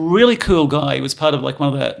there was this really cool guy. He was part of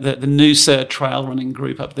one of the Noosa trail running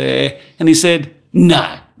group up there. And he said,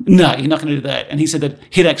 no, you're not going to do that. And he said that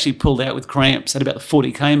he'd actually pulled out with cramps at about the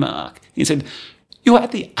 40K mark. He said, you're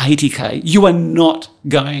at the 80K. You are not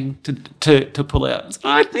going to pull out. I said,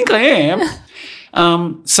 I think I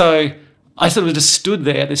am. So I sort of just stood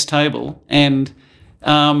there at this table and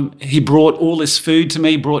he brought all this food to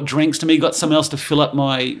me, brought drinks to me, got someone else to fill up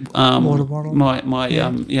my water bottle,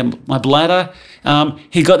 my bladder.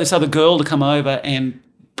 He got this other girl to come over and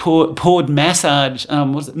poured magnesium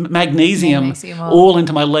all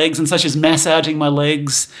into my legs, and so she's massaging my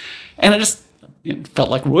legs, and it just felt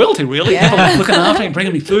like royalty, really. People looking after me,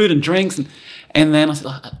 bringing me food and drinks, and then I said,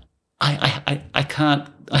 I can't.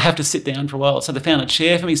 I have to sit down for a while. So they found a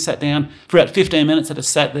chair for me, sat down for about 15 minutes. I just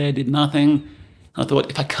sat there, did nothing. I thought,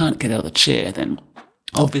 if I can't get out of the chair, then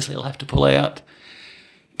obviously I'll have to pull out.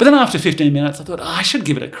 But then after 15 minutes, I thought, I should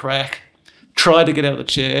give it a crack. Tried to get out of the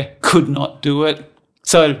chair, could not do it.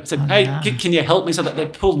 So I said, can you help me? So that they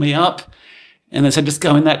pulled me up and they said, just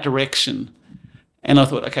go in that direction. And I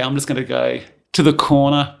thought, okay, I'm just going to go to the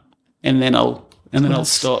corner and then I'll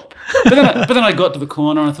stop. But then I got to the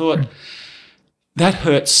corner and I thought, that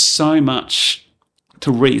hurts so much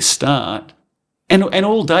to restart. And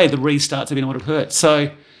all day the restarts have been what it hurts.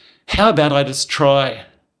 So how about I just try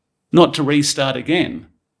not to restart again?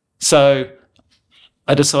 So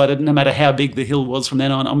I decided no matter how big the hill was from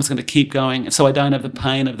then on, I'm just going to keep going so I don't have the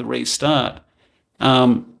pain of the restart.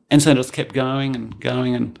 And so I just kept going and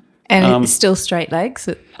going. And it's still straight legs?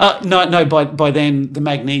 No. By then the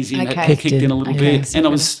magnesium Okay. had kicked in a little Okay. bit, and it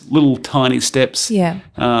was little tiny steps. Yeah.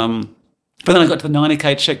 But then I got to the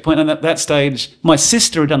 90K checkpoint, and at that stage, my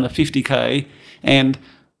sister had done the 50K, and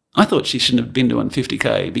I thought she shouldn't have been doing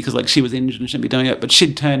 50K because, like, she was injured and shouldn't be doing it. But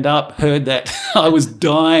she'd turned up, heard that I was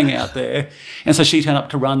dying out there, and so she turned up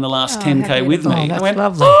to run the last 10K with me. Oh, And that's I went,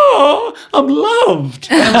 lovely. "Oh, I'm loved!"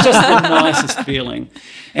 And it was just the nicest feeling.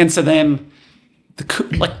 And so then,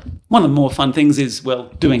 one of the more fun things is,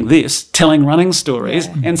 doing this, telling running stories.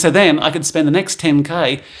 Yeah. And so then I could spend the next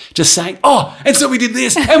 10K just saying, "Oh, and so we did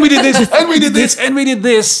this, and we did this, and we did this, and we did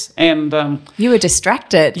this." And You were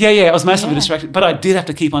distracted. yeah, I was massively distracted. But I did have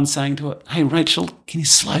to keep on saying to her, "Hey, Rachel, can you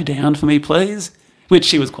slow down for me, please?" Which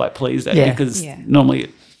she was quite pleased at because normally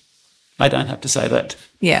I don't have to say that.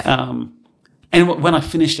 Yeah. And when I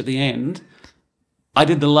finished at the end, I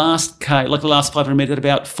did the last K, like the last 500 metres at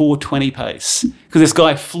about 4:20 pace because this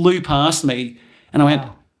guy flew past me and I went,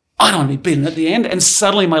 I don't want to be beaten at the end. And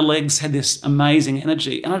suddenly my legs had this amazing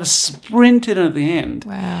energy and I just sprinted in at the end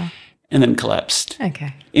Wow. and then collapsed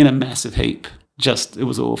Okay. in a massive heap. It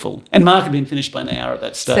was awful. And Mark had been finished by an hour at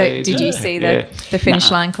that So stage. did you see the finish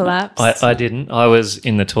line collapse? I didn't. I was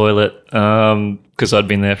in the toilet because I'd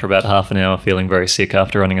been there for about half an hour feeling very sick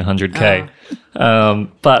after running 100K.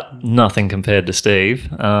 But nothing compared to Steve.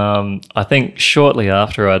 I think shortly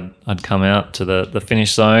after I'd come out to the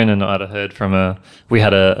finish zone and I'd heard from we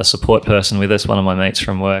had a support person with us, one of my mates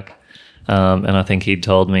from work. And I think he'd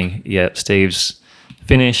told me, yeah, Steve's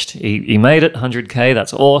finished. He made it 100K.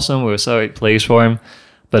 That's awesome. We were so pleased for him.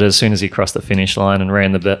 But as soon as he crossed the finish line and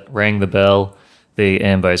rang the bell, the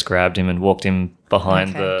ambos grabbed him and walked him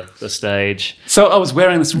behind the stage. So I was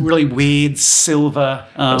wearing this really weird silver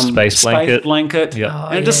space blanket. Yeah.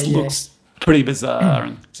 And it just looks pretty bizarre.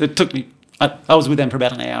 And so it took me, I was with them for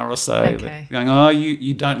about an hour or so. Okay. Going, oh,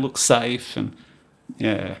 you don't look safe. And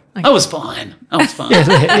yeah, I was fine.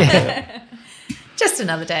 Just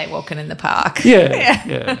another day walking in the park.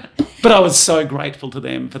 Yeah. But I was so grateful to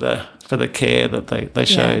them for the care that they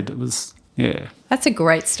showed. It was, That's a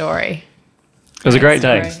great story. It was a great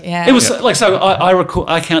day. Yeah. It was so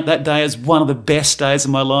I count that day as one of the best days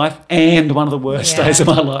of my life and one of the worst days of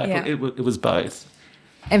my life. Yeah. It was both.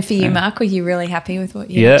 And for you, Mark, were you really happy with what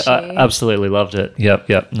you Yeah, achieved? I absolutely loved it. Yep.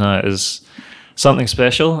 No, it was something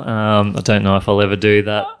special. I don't know if I'll ever do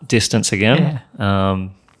that distance again.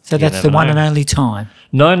 So that's the one and only time.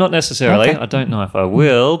 No, not necessarily. Okay. I don't know if I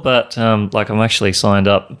will, but I'm actually signed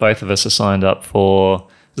up. Both of us are signed up for,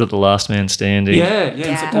 is it the Last Man Standing? Yeah,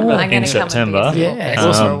 in September. I'm going In to come September. and be a Yeah. for a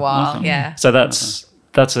Awesome. while. Awesome. Yeah. So that's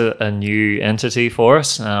a new entity for us.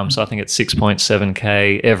 So I think it's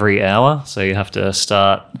 6.7K every hour. So you have to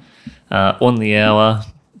start on the hour,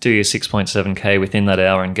 do your 6.7K within that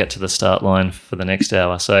hour and get to the start line for the next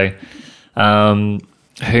hour. So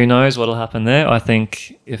who knows what will happen there? I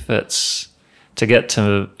think if it's to get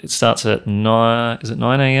to, it starts at 9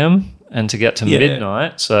 a.m. and to get to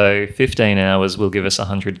midnight, so 15 hours will give us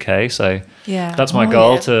 100K. So Yeah. that's my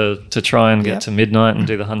goal to try and get to midnight and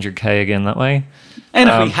do the 100K again that way. And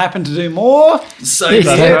if we happen to do more, so Yeah, be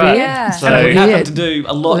so it. be it. Yeah. And if we So happen be to it. do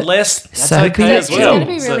a lot less, that's So be okay it. as It's well. going to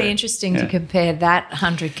be really So- interesting to compare that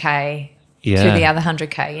 100K to Yeah. the other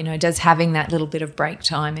 100K. You know, does having that little bit of break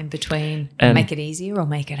time in between And- make it easier or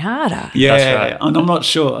make it harder? Yeah, That's right. and I'm not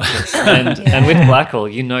sure. And with Blackall,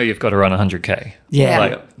 you've got to run 100K. Yeah.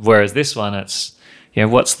 Like, whereas this one, it's,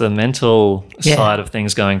 what's the mental Yeah. side of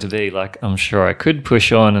things going to be? Like, I'm sure I could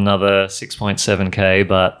push on another 6.7K,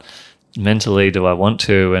 but mentally, do I want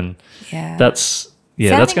to? And that's going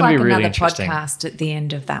to Sounding be like really another interesting. podcast at the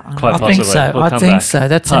end of that one. Quite I think possibly. so. We'll I come think back. so.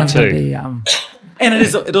 That Part sounds going to two. be. And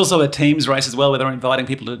it also a teams race as well, where they're inviting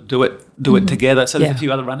people to do it together. So there's Yeah. a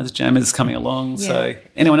few other runners, jammers coming along. So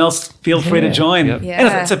anyone else, feel free to join. Yep. Yeah.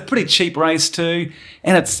 And it's a pretty cheap race too,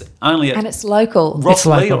 and it's only at And it's local.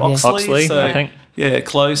 Rockley local, or yeah. Oxley. Oxley, so I think. yeah,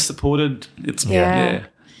 close, supported. It's Yeah.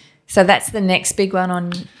 So that's the next big one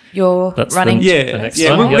on your That's the- running. Yeah, The next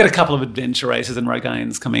yeah. one, We've got yep. a couple of adventure races and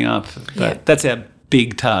Rogaines coming up, but Yeah. that's our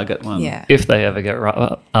big target one. Yeah. If they ever get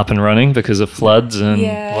up and running because of floods and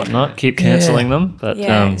Yeah. whatnot, keep cancelling them. But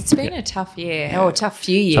Yeah, it's been a tough year, or a tough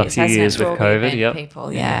few years, few hasn't years it, for with all the COVID, event yep.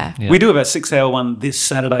 people. Yeah. Yeah. We do have a 6-hour one this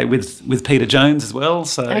Saturday with Peter Jones as well.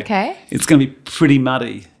 So Okay. it's going to be pretty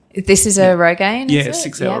muddy. This is a Rogaine, is Yeah, it?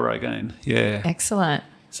 6-hour Yep. Rogaine. Yeah. Excellent.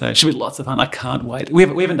 So it should be lots of fun. I can't wait. We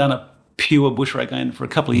haven't done a pure bush Rogaine for a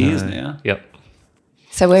couple of years now. Yep.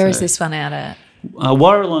 So where is this one out at?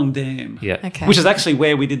 Warralong Dam. Yeah. Okay. Which is actually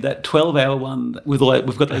where we did that 12-hour one with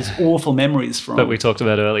we've got those awful memories from. That we talked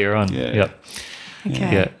about earlier on. Yeah. Yep.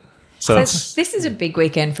 Okay. Yeah. So So it's, this is a big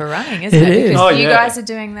weekend for running, isn't It it? is. Because Oh, you yeah. guys are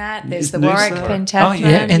doing that. There's the Noosa. Warwick Pentathlon. Oh, yeah,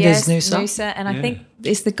 and there's yes, Noosa. And I think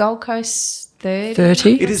is the Gold Coast 30.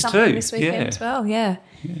 30? It is something too, this weekend yeah. as well. Yeah.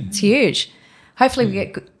 It's huge. Hopefully we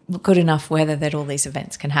get good enough weather that all these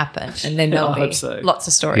events can happen, and then I there'll hope be so. lots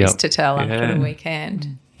of stories Yep. to tell after Yeah. the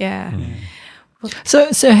weekend. Yeah.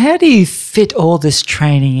 So how do you fit all this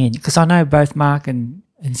training in? Because I know both Mark and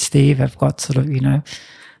Steve have got sort of,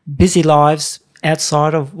 busy lives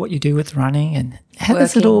outside of what you do with running, and how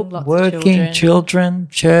does it all Working, lots of working, children,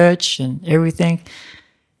 church and everything?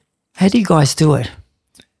 How do you guys do it?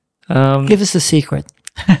 Give us the secret.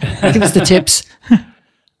 Give us the tips.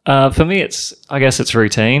 For me, I guess it's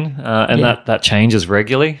routine, and Yeah. that changes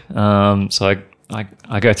regularly. So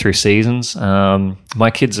I go through seasons. My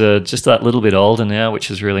kids are just that little bit older now, which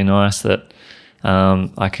is really nice that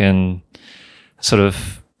I can sort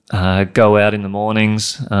of go out in the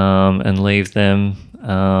mornings and leave them.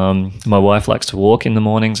 My wife likes to walk in the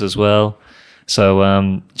mornings as well.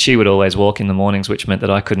 So she would always walk in the mornings, which meant that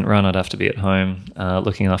I couldn't run. I'd have to be at home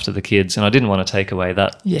looking after the kids. And I didn't want to take away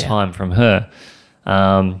that Yeah. time from her.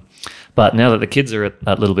 But now that the kids are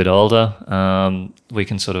a little bit older, we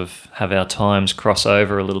can sort of have our times cross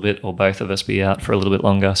over a little bit, or both of us be out for a little bit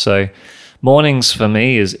longer. So mornings for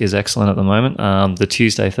me is excellent at the moment. The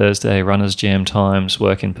Tuesday, Thursday runners jam times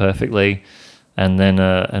working perfectly. And then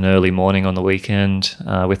an early morning on the weekend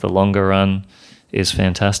with a longer run is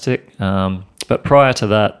fantastic. But prior to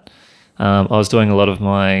that, I was doing a lot of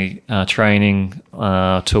my training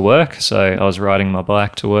to work. So I was riding my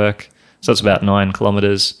bike to work. So it's about 9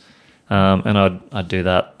 kilometres. And I'd do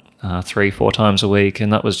that 3-4 times a week.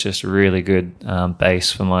 And that was just really good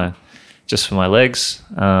base for my legs.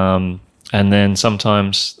 And then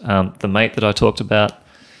sometimes the mate that I talked about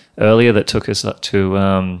earlier that took us up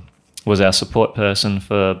to was our support person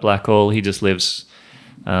for Blackall. He just lives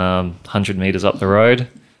 100 metres up the road,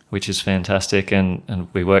 which is fantastic, and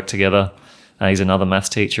we work together. He's another maths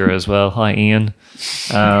teacher as well. Hi, Ian.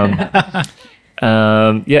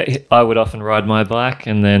 I would often ride my bike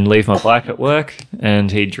and then leave my bike at work,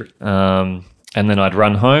 and and then I'd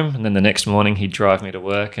run home, and then the next morning he'd drive me to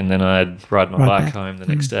work, and then I'd ride my bike back. home the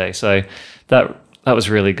next day. So that was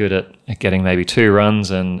really good at getting maybe 2 runs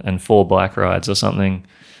and 4 bike rides or something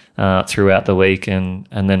throughout the week, and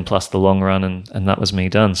then plus the long run, and that was me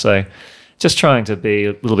done. So just trying to be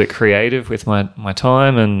a little bit creative with my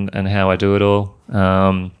time and how I do it all.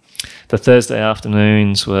 The Thursday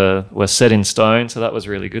afternoons were set in stone, so that was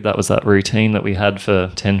really good. That was that routine that we had for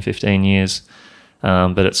 10, 15 years.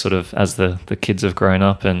 But it's sort of, as the kids have grown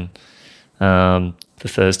up, and the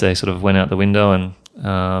Thursday sort of went out the window, and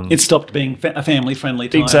It stopped being a family-friendly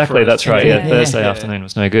time. exactly, for us. that's right. Yeah, Yeah. Thursday Yeah. afternoon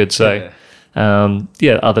was no good. So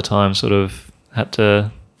other times sort of had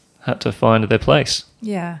to find their place.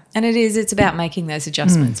 Yeah. And it's about making those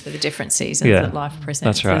adjustments for the different seasons Yeah, that life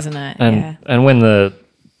presents, That's right. isn't it? And when the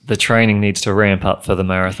training needs to ramp up for the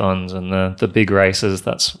marathons and the big races,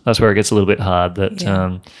 that's where it gets a little bit hard. That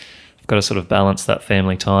Yeah. I've got to sort of balance that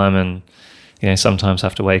family time, and sometimes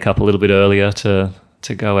have to wake up a little bit earlier to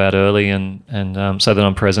go out early, and so that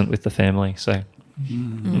I'm present with the family. So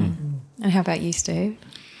And how about you, Steve?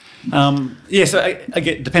 So I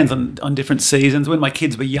get depends on different seasons. When my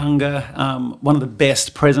kids were younger, one of the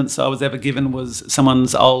best presents I was ever given was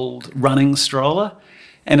someone's old running stroller,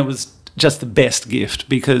 and it was just the best gift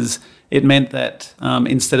because it meant that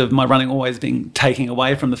instead of my running always being taken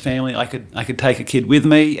away from the family, I could take a kid with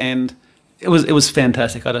me, and it was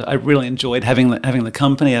fantastic. I really enjoyed having the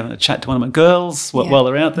company, having a chat to one of my girls while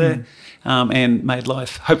they're out there, and made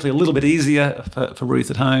life hopefully a little bit easier for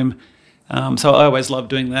Ruth at home. So I always loved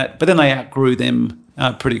doing that. But then they outgrew them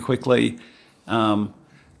pretty quickly. My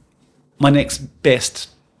next best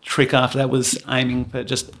trick after that was aiming for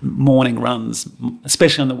just morning runs,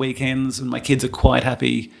 especially on the weekends when my kids are quite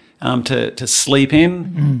happy to sleep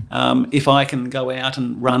in. If I can go out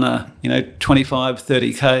and run a 25,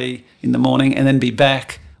 30K in the morning and then be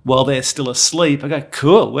back while they're still asleep, I go,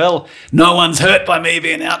 cool, well, no one's hurt by me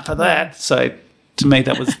being out for that. So to me,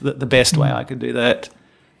 that was the best way I could do that.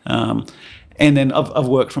 And then I've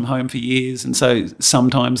worked from home for years, and so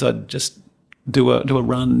sometimes I'd just do a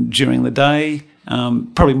run during the day,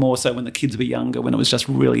 probably more so when the kids were younger, when it was just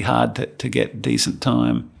really hard to get decent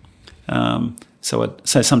time. So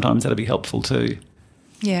sometimes that'd be helpful too.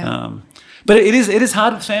 Yeah. But it is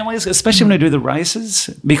hard with families, especially when we do the races,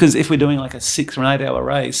 because if we're doing like a 6 or an 8 hour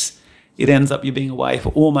race, it ends up you being away for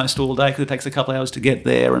almost all day because it takes a couple of hours to get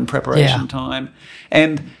there and preparation time.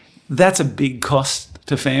 And that's a big cost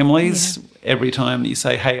to families every time you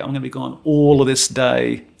say, hey, I'm going to be gone all of this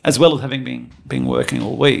day, as well as having been working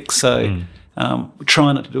all week. So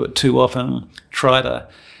try not to do it too often. Try to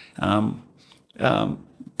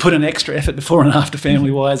put an extra effort before and after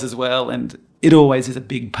family-wise as well, and it always is a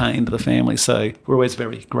big pain to the family, so we're always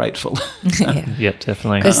very grateful. Yeah. Yep,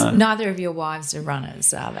 definitely. Because neither of your wives are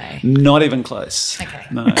runners, are they? Not even close. Okay.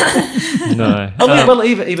 No. No. Well,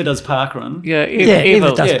 Eva does parkrun. Yeah,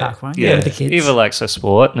 Eva does yeah, parkrun. Yeah, With the kids. Eva likes her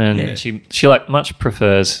sport, and she like much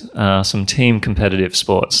prefers some team competitive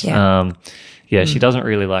sports. Yeah. She doesn't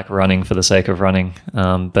really like running for the sake of running.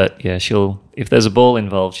 But yeah, if there's a ball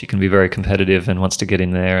involved, she can be very competitive and wants to get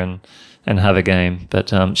in there and have a game.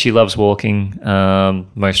 But she loves walking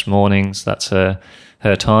most mornings. That's her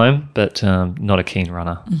time, but not a keen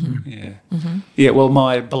runner. Yeah. Yeah, well,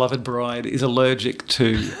 my beloved bride is allergic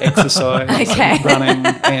to exercise, Okay. running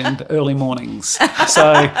and early mornings.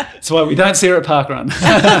 So that's why we don't see her at parkrun.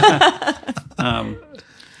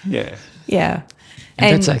 Yeah. Yeah.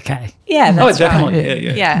 And that's okay. Yeah, that's definitely.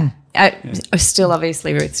 right. Yeah. Still,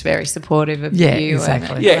 obviously, Ruth's very supportive of Yeah, you.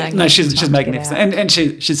 exactly. Yeah, no, she's magnificent. And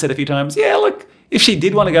she said a few times, yeah, look, if she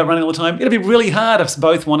did want to go running all the time, it'd be really hard if us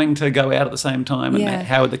both wanting to go out at the same time, and Yeah.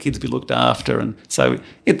 how would the kids be looked after? And so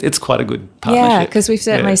it's quite a good partnership. Yeah, because we've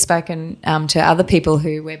certainly Yeah. spoken to other people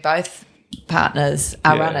who we're both partners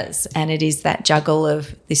are Yeah. runners, and it is that juggle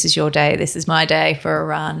of this is your day, this is my day for a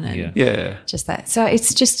run, and Yeah. just that. So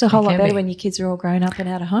it's just a whole lot can better be. when your kids are all grown up and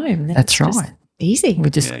out of home. Then That's it's just right. easy. We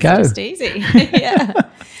just Yeah, go. Just easy. Yeah.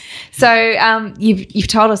 So you've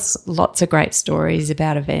told us lots of great stories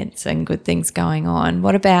about events and good things going on.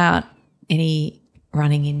 What about any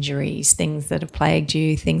running injuries, things that have plagued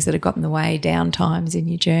you, things that have got in the way, down times in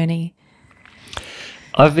your journey?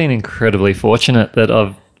 I've been incredibly fortunate that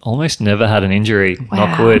I've almost never had an injury,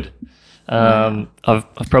 knock Wow. wood. I've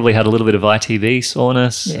probably had a little bit of ITB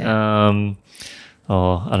soreness. Yeah.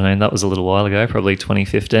 I don't know, that was a little while ago, probably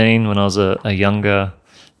 2015 when I was a younger,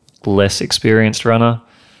 less experienced runner.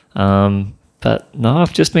 But no,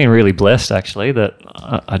 I've just been really blessed actually that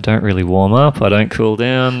I don't really warm up, I don't cool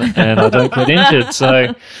down, and I don't get injured.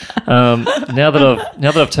 So now that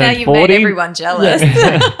I've turned Now you've 40, made everyone jealous.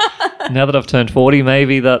 now that I've turned 40,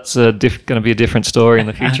 maybe that's going to be a different story in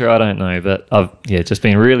the future. I don't know, but I've just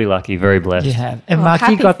been really lucky, very blessed. You have. And Well, Mark, you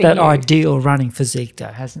happy got for that you. ideal running physique though,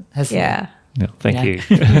 hasn't Yeah. Yeah, thank Yeah.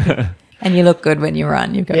 you. And you look good when you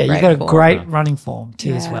run. You've got Yeah, great you've got a form. great running form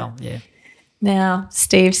too as Yeah. well. Yeah. Now,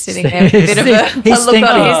 Steve's sitting there with a bit of a He's look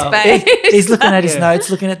on his thinking- face. He's looking at his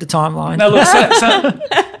notes, looking at the timeline. No, look,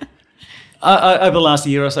 over the last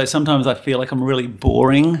year or so, sometimes I feel like I'm really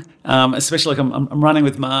boring, especially like I'm running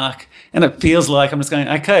with Mark, and it feels like I'm just going,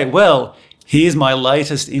 okay, well, here's my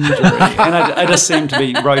latest injury. And I just seem to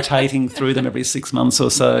be rotating through them every 6 months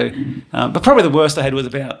or so. But probably the worst I had was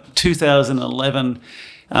about 2011.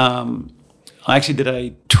 I actually did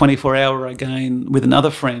a 24-hour again with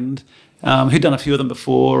another friend who'd done a few of them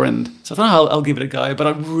before, and so I thought, oh, I'll give it a go. But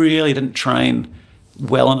I really didn't train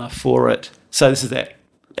well enough for it. So this is that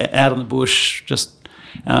out in the bush, just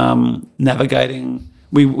navigating.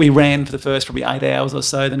 We ran for the first probably 8 hours or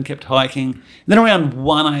so, then kept hiking. And then around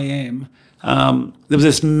 1 a.m., there was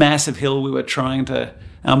this massive hill we were trying to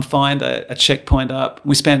find a checkpoint up.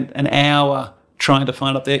 We spent an hour trying to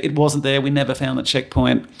find up there. It wasn't there. We never found the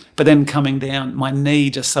checkpoint. But then coming down, my knee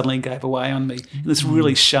just suddenly gave away on me. This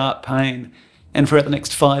really sharp pain. And for the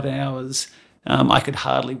next 5 hours, I could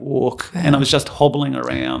hardly walk. Wow. And I was just hobbling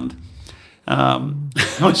around.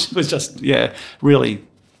 It was just, really,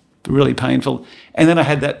 really painful. And then I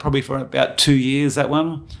had that probably for about 2 years, that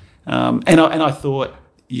one. And I thought,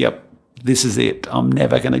 yep, this is it. I'm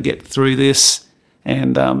never going to get through this.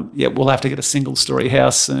 And, we'll have to get a single-story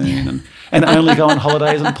house soon and only go on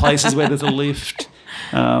holidays in places where there's a lift.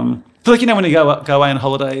 But like, when you go away on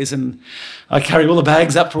holidays and I carry all the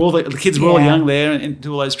bags up for all the kids were all young there and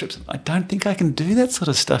do all those trips, I don't think I can do that sort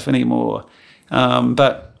of stuff anymore.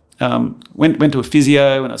 But went to a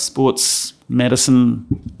physio and a sports medicine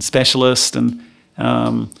specialist, and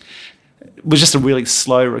it was just a really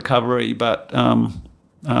slow recovery. But and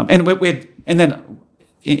then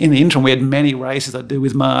in the interim, we had many races I'd do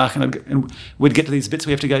with Mark, and we'd get to these bits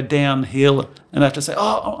we have to go downhill, and I have to say,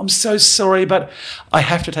 oh, I'm so sorry, but I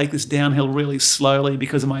have to take this downhill really slowly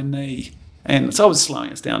because of my knee. And so I was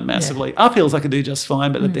slowing us down massively. Yeah. Uphills I could do just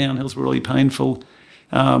fine, but the downhills were really painful.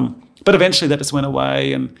 But eventually that just went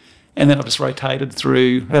away, and then I've just rotated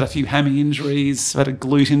through. I've had a few hammy injuries. I've had a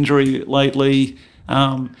glute injury lately.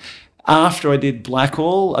 After I did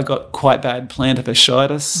Blackall, I got quite bad plantar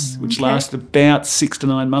fasciitis, which lasted about 6 to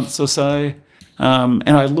 9 months or so. And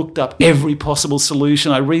I looked up every possible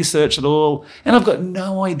solution. I researched it all, and I've got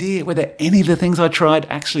no idea whether any of the things I tried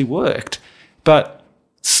actually worked. But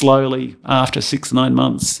slowly after 6 or 9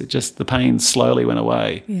 months, the pain slowly went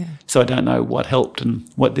away. Yeah. So I don't know what helped and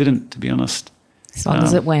what didn't, to be honest. As long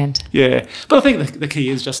as it went. Yeah. But I think the key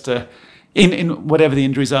is just to, in whatever the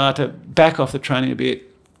injuries are, to back off the training a bit,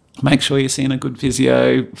 make sure you're seeing a good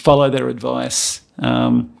physio, follow their advice.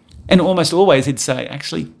 And almost always he'd say,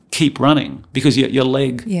 actually keep running, because your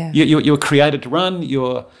leg, you're created to run,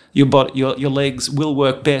 your legs will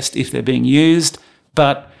work best if they're being used,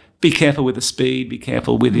 but be careful with the speed, be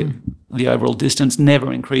careful with the overall distance,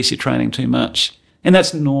 never increase your training too much. And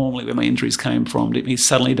that's normally where my injuries came from, me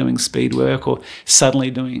suddenly doing speed work or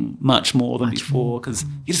suddenly doing much more than before, because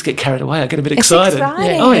you just get carried away. I get a bit excited. It's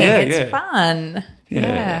exciting. Oh, yeah, It's fun.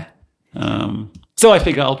 Yeah. So I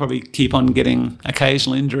figure I'll probably keep on getting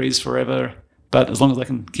occasional injuries forever, but as long as I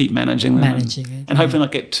can keep managing them and hopefully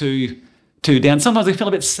not get too down. Sometimes I feel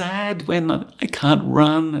a bit sad when I can't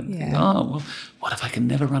run. And think, oh, well, what if I can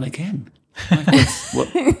never run again? Like,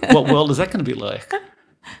 what world is that going to be like?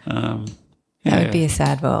 That would be a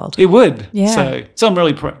sad world. It would. Yeah. So I'm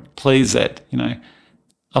really pleased that,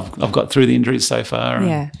 I've got through the injuries so far.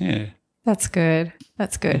 And, yeah. That's good.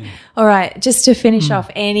 That's good. All right. Just to finish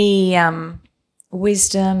off, any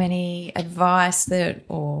wisdom, any advice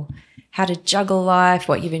or how to juggle life,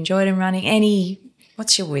 what you've enjoyed in running,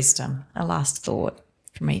 what's your wisdom? A last thought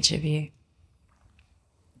from each of you.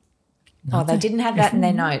 Oh, they didn't have that in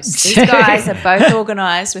their notes. These guys are both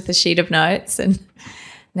organised with a sheet of notes, and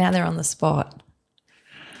now they're on the spot.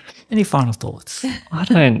 Any final thoughts? I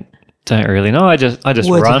don't really know. I just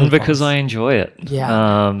Words run of because advice. I enjoy it.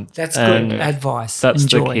 Yeah, that's good and advice. That's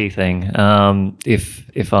Enjoy. the key thing.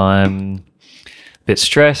 If I'm a bit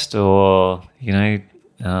stressed or a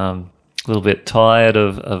little bit tired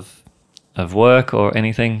of work or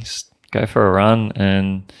anything, just go for a run,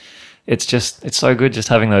 and it's so good just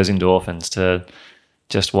having those endorphins to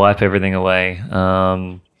just wipe everything away.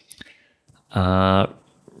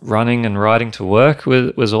 Running and riding to work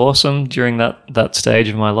was awesome during that stage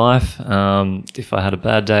of my life. If I had a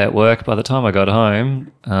bad day at work, by the time I got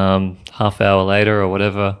home, half hour later or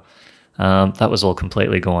whatever, that was all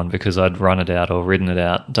completely gone because I'd run it out or ridden it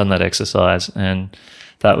out, done that exercise, and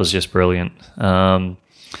that was just brilliant.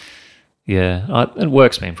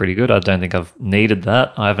 Work's been pretty good. I don't think I've needed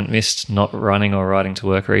that. I haven't missed not running or riding to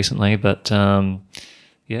work recently, but I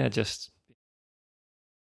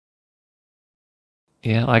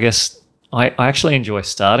guess I actually enjoy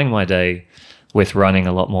starting my day with running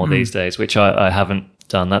a lot more these days, which I haven't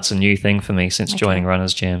done. That's a new thing for me since joining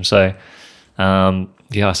Runners Jam. So, I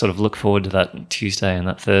sort of look forward to that Tuesday and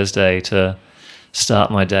that Thursday to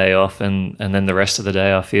start my day off, and then the rest of the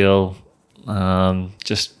day I feel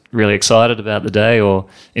just really excited about the day or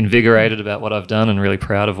invigorated about what I've done and really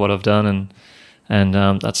proud of what I've done, and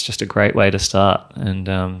that's just a great way to start.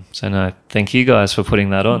 And thank you guys for putting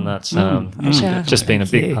that on. That's just been a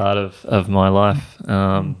big part of my life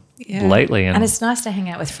lately. And it's nice to hang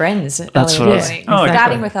out with friends. That's what I was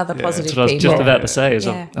starting with other positive that's what I was people. just about to say. Is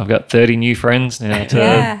I've got 30 new friends now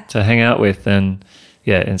to hang out with, and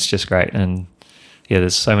it's just great. And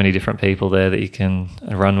there's so many different people there that you can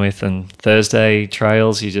run with. And Thursday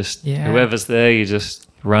trails, you just whoever's there, you just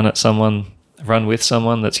run with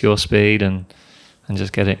someone that's your speed and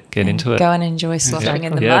just get into it. Go and enjoy sloshing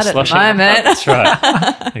in the mud at the sloshing. moment. That's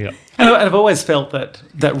right. Yeah. And I've always felt that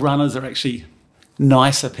runners are actually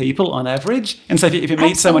nicer people on average. And so if you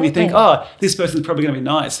meet someone, you think, oh, this person's probably going to be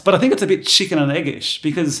nice. But I think it's a bit chicken and eggish,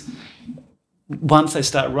 because once they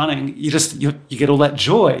start running, you get all that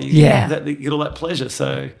joy. You get all that pleasure.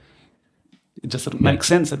 So it just sort of makes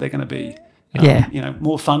sense that they're going to be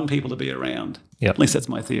more fun people to be around. Yep. At least that's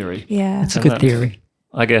my theory. Yeah. It's a good theory.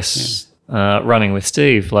 I guess running with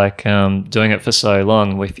Steve, doing it for so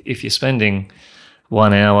long, if you're spending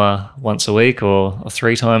 1 hour once a week or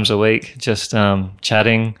 3 times a week just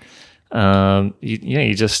chatting, you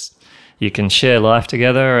can share life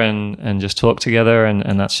together and just talk together,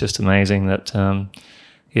 and that's just amazing. That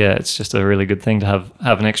it's just a really good thing to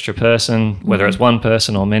have an extra person, whether it's one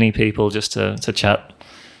person or many people, just to chat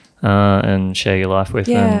and share your life with.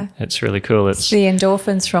 And it's really cool. It's the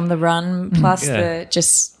endorphins from the run, plus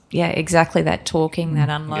exactly that talking, that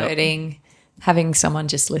unloading, having someone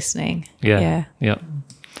just listening. Yeah.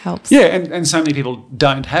 Helps. Yeah, and so many people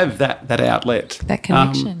don't have that outlet. That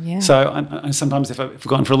connection, So I sometimes if I've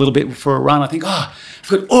gone for a little bit for a run, I think, I've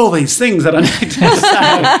got all these things that I need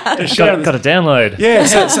to share. got to download. Yeah,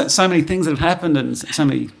 so many things that have happened and so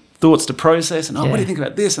many thoughts to process, and what do you think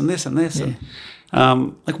about this and this and this? Yeah.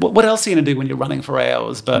 And what else are you going to do when you're running for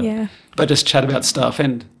hours? But just chat about stuff,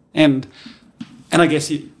 and I guess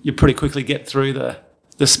you pretty quickly get through the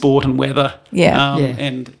the sport and weather. Yeah.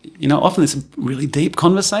 And, often there's some really deep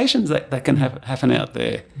conversations that can happen out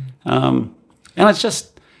there. And it's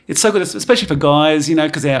so good, especially for guys,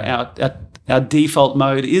 because our default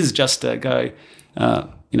mode is just to go,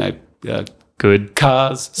 Good.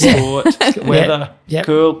 cars, sport, weather, Yep.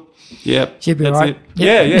 cool. Yep. Should be that's right. it.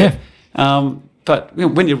 Yep. Yeah. But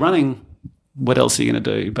when you're running, what else are you going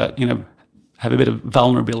to do? But, have a bit of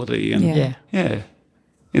vulnerability and Yeah.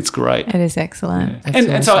 it's great. It is excellent.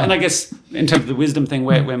 That's awesome. I guess in terms of the wisdom thing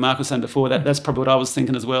where Mark was saying before, that's probably what I was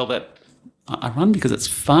thinking as well, that I run because it's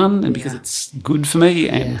fun and because it's good for me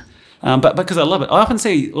and but because I love it. I often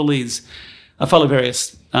see all these, I follow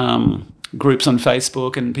various groups on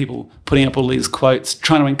Facebook and people putting up all these quotes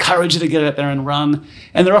trying to encourage you to get out there and run,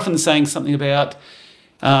 and they're often saying something about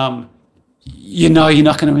you're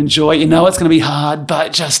not going to enjoy it, it's going to be hard,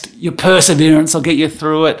 but just your perseverance will get you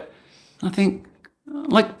through it. I think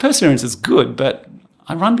perseverance is good, but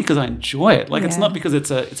I run because I enjoy it. It's not because it's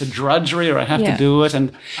a drudgery or I have to do it.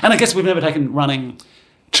 And I guess we've never taken running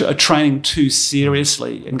training too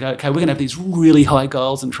seriously and go, okay, we're going to have these really high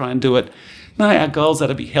goals and try and do it. No, our goals are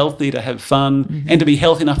to be healthy, to have fun, and to be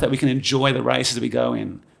healthy enough that we can enjoy the races we go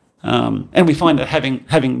in. And we find that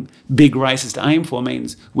having big races to aim for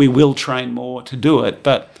means we will train more to do it.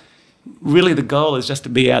 But really the goal is just to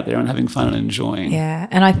be out there and having fun and enjoying. Yeah,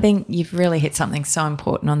 and I think you've really hit something so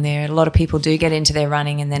important on there. A lot of people do get into their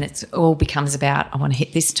running and then it all becomes about, I want to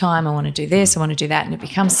hit this time, I want to do this, I want to do that, and it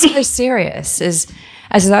becomes so serious as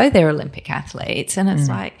though they're Olympic athletes. And it's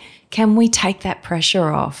like, can we take that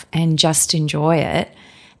pressure off and just enjoy it?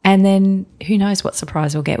 And then who knows what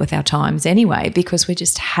surprise we'll get with our times anyway, because we're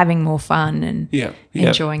just having more fun and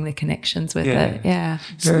enjoying the connections with it. Yeah.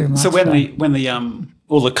 Very much So when the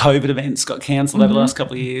all the COVID events got cancelled over the last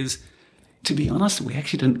couple of years, to be honest, we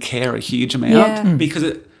actually didn't care a huge amount because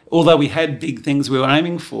although we had big things we were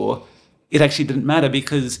aiming for, it actually didn't matter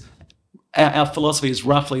because our philosophy is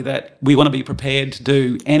roughly that we want to be prepared to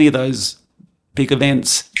do any of those big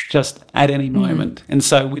events just at any moment. And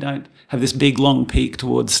so we don't have this big long peak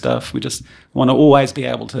towards stuff. We just want to always be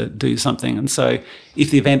able to do something. And so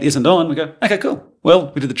if the event isn't on, we go, okay, cool.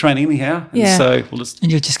 Well, we did the training anyhow. And so we'll just...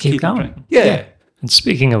 And you'll just keep on going. training. Yeah. And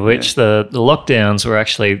speaking of which, the lockdowns were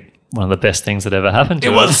actually one of the best things that ever happened to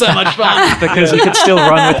It us. was so much fun. because we could still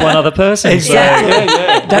run with one other person. Exactly.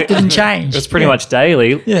 That didn't change. So it's pretty much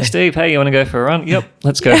daily. Yeah. Steve, hey, you want to go for a run? Yep,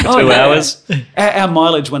 let's go for 2 hours. Our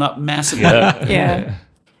mileage went up massively.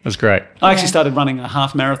 It was great. I actually started running a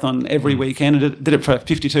half marathon every weekend and did it for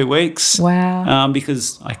 52 weeks. Wow.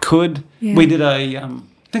 Because I could. Yeah. We did I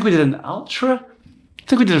think we did an ultra. I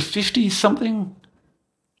think we did a 50-something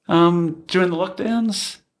during the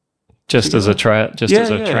lockdowns. Just as a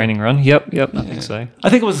training run. Yep, I think so. I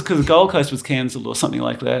think it was because the Gold Coast was cancelled or something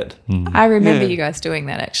like that. I remember Yeah. you guys doing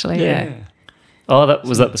that actually. Yeah. Oh, that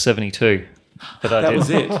was the 72 that I That did. was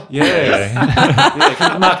it.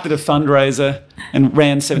 Yeah. Mark did a fundraiser and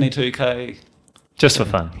ran 72K. Just for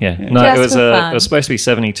fun, yeah. No, Just it was for fun. it was supposed to be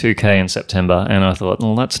 72K in September, and I thought,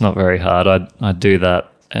 well, that's not very hard. I'd do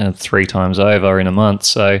that 3 times over in a month,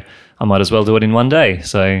 so I might as well do it in one day.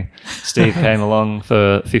 So Steve came along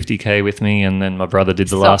for 50K with me, and then my brother did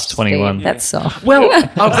the last Soft, 21. Steve. That's soft. Well,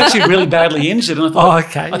 I was actually really badly injured, and I thought,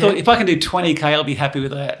 okay, I thought if I can do 20K, I'll be happy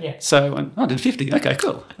with that. Yeah. So I did 50. Okay,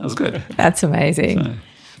 cool. That was good. That's amazing.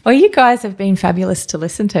 Well, you guys have been fabulous to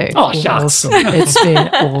listen to. Oh, shucks. Awesome. It's been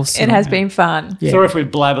awesome. It has been fun. Yeah. Sorry if we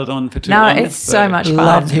blabbered on for too No, long. it's so much fun.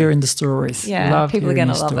 Loved hearing the stories. Yeah, Loved people are hearing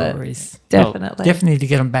going to your love stories. it. Definitely. Definitely to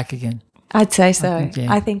get them back again. I'd say so. think,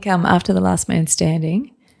 I think after the last man standing.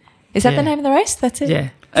 Is that Yeah. the name of the race? That's it? Yeah.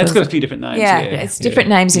 It's got a few different names. Yeah, Yeah, it's different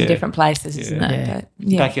names in Yeah. different places, isn't it? Yeah. But,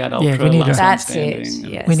 yeah. Backyard Ultra. we need Last to- Man That's it.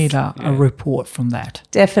 Standing. Yes. We need a report from that.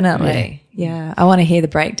 Definitely. Yeah. I want to hear the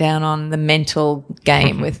breakdown on the mental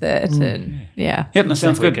game with it. And yeah. Yep, that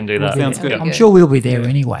sounds We good. can do that. Sounds good. Yeah. I'm sure we'll be there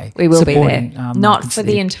anyway. We will be there. supporting, Not Mark for and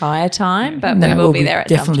the Steve. entire time, but No, we will we'll be there at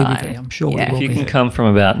some definitely time. be there. I'm sure Yeah. we If will you be can there. come from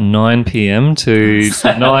about 9 p.m. to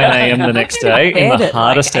 9 a.m. the next day in Bed the at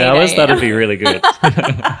hardest like 8 hours, a.m. that'd be really good.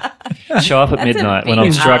 Show up at midnight when I'm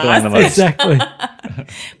bit struggling the most. Exactly.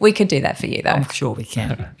 We could do that for you, though. I'm sure we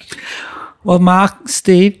can. Well, Mark,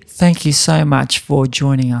 Steve, thank you so much for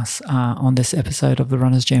joining us on this episode of the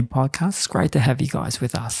Runners Jam podcast. It's great to have you guys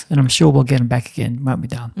with us, and I'm sure we'll get them back again, won't we,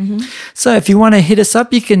 Dan? So if you want to hit us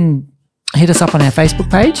up, you can hit us up on our Facebook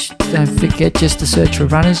page. Don't forget just to search for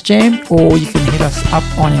Runners Jam, or you can hit us up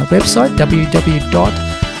on our website,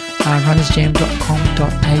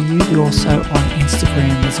 www.runnersjam.com.au. We're also on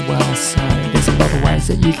Instagram as well, so there's a lot of ways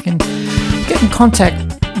that you can get in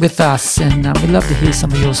contact with us, and we'd love to hear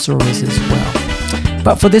some of your stories as well.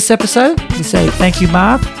 But for this episode, we say thank you,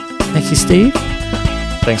 Mark. Thank you, Steve.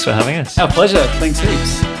 Thanks for having us. Our pleasure. Thanks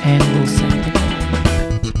heaps. And we'll see you.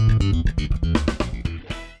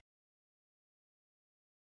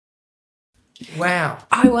 Wow.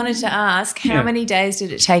 I wanted to ask, how Yeah. many days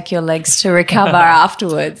did it take your legs to recover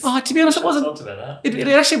afterwards? Oh, to be honest, it wasn't. Talked about that. It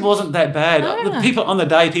actually wasn't that bad. The people on the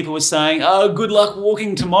day, people were saying, "Oh, good luck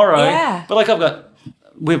walking tomorrow." Yeah. But like I've got,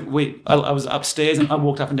 I was upstairs and I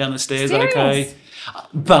walked up and down the stairs. Serious? Okay,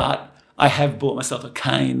 but I have bought myself a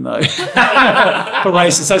cane though for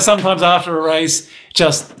races. So sometimes after a race,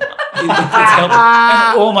 just it's helped.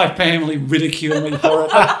 And all my family ridicule me for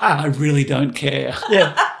it. I really don't care.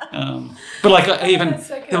 Yeah. But like even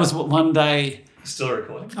there was one day. Still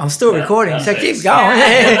recording. I'm still recording, so Thanks. keep going.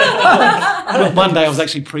 Well, one day I was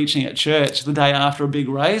actually preaching at church the day after a big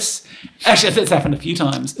race. Actually, it's happened a few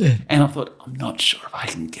times. And I thought, I'm not sure if I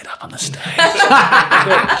can get up on the stage. If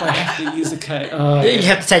I have to use a cane. Oh, You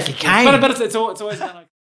have to take your cane. But it's always been like...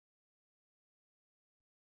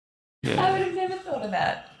 I would have never thought of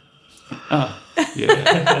that. Oh,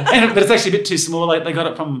 yeah. But it's actually a bit too small. Like they got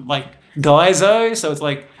it from like Daiso, so it's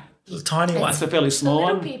like Little tiny one. it's a fairly small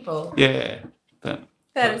Little one. people. Yeah. But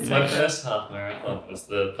That is My so first half marathon was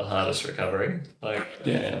the hardest recovery. Like,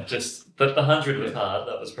 Yeah. just the 100 was hard.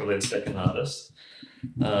 That was probably the second hardest.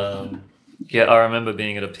 Yeah, I remember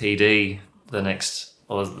being at a PD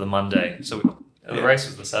the Monday. So the race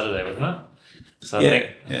was the Saturday, wasn't it? So I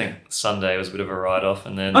think Sunday was a bit of a write off,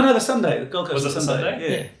 and then oh no, the Sunday, the Gold Coast Was it the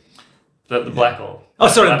Sunday? Yeah. the Blackall. Oh,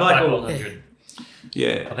 sorry, Blackall Blackall. 100.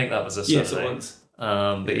 Yeah. I think that was a Saturday. Yes, it was.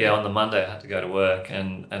 But yeah, on the Monday I had to go to work,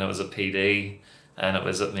 and it was a PD, and it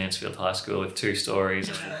was at Mansfield High School with 2 stories,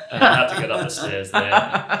 and I had to get up the stairs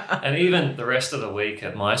there. And even the rest of the week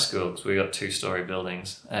at my school, because we got 2-story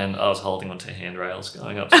buildings, and I was holding onto handrails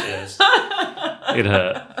going upstairs. It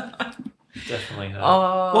hurt. Definitely hurt.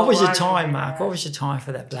 Oh, What was your why time, did Mark? that? What was your time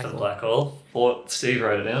for that The black Blackall. Steve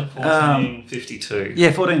wrote it down. 14:52.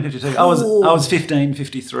 Yeah, 14:52. I was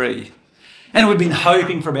 15:53. And we'd been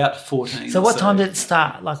hoping for about 14. So what time did it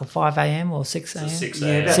start? Like a 5 a.m. or 6 a.m.? 6 Yeah,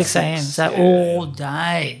 a.m. about 6 a.m. So all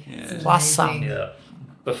day plus some. Yeah.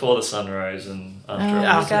 Before the sun rose and Oh, after. you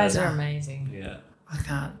After guys that. are amazing. Yeah. I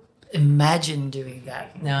can't imagine doing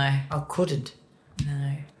that. No, I couldn't.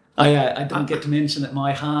 no. I didn't get to mention that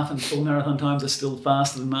my half and full marathon times are still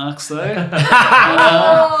faster than Mark's though.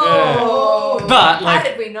 But How like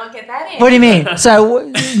did we not get that in? What do you mean?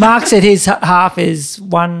 So Mark said his half is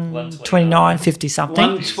 1:29:50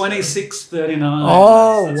 something. 1:26:39.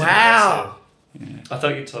 Oh, That's wow. impressive. I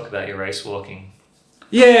thought you'd talk about your race walking.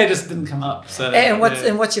 Yeah, it just didn't come up. So And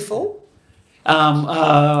what's your full?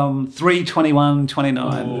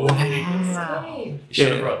 3:21:29. Steve. You should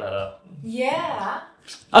have Yeah. brought that up. Yeah.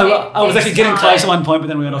 I was actually getting Next close at time. one point, but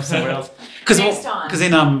then we went off somewhere else. Next time. Because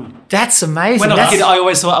then That's amazing. when I was a That's, kid, I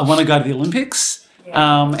always thought I want to go to the Olympics,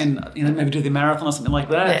 and maybe do the marathon or something like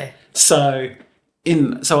that. Yeah. So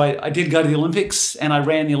I did go to the Olympics and I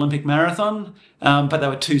ran the Olympic marathon, but they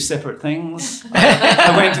were 2 separate things.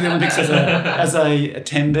 I went to the Olympics as a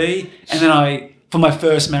attendee, and then for my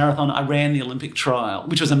first marathon I ran the Olympic trial,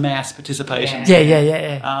 which was a mass participation.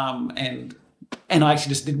 yeah. And I actually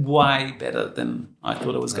just did way better than I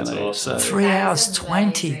thought I was going to. awesome. So 3 hours That's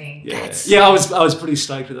 20. amazing. I was pretty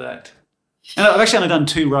stoked with that. And I've actually only done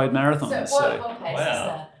 2 road marathons. So what pace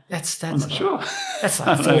Wow. That's I'm not sure. That's I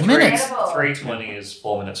like don't 4 know. minutes. Incredible. 3:20 is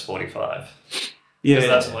 4 minutes 45. Yeah, Because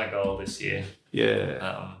that's my goal this year.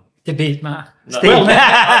 yeah. To beat Mark. No,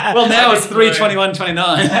 Well, now it's 3:21:29.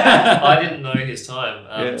 I didn't know his time.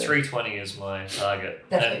 Yeah. 3:20 is my target.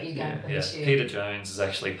 That's And, what you're going for yeah, this year. Peter Jones is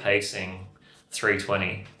actually pacing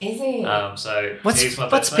 3:20. Is he? So What's he's my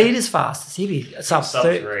best mate. Peter's fastest? He be sub Sub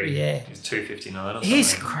 3. 3. Yeah. He's 2:59 or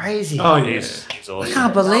He's something. crazy. Oh, yeah. He's I awesome.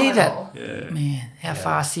 can't believe it. Phenomenal. Yeah. Man, how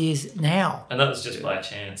fast he is now. And that was just by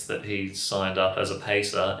chance that he signed up as a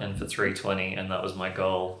pacer and for 3:20, and that was my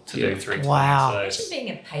goal to Yeah. do 3:20. Wow. Imagine being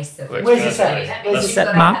a pacer. Where's for this 3:20. at? That Where's means this you've at,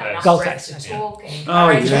 got to Mark? have enough Gold breath Coast. to talk and Oh,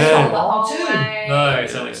 encourage yeah. people the whole way. No,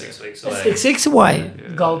 it's only 6 weeks away. 6 away,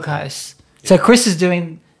 Gold Coast. So Chris is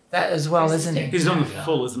doing that as well, isn't he? He's on the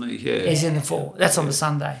full, isn't he? Yeah. He's in the 4. That's on the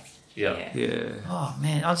Sunday. Yeah. Yeah. Oh,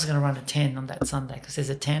 man, I'm just going to run a 10 on that Sunday because there's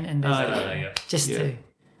a 10 and there's Yeah. just Yeah. 2.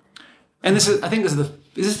 And I think is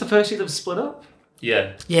this the first year they've split up? Yeah.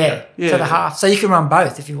 Yeah, Yeah. for the half. So you can run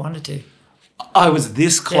both if you wanted to. I was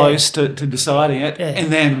this close to deciding it, Yeah.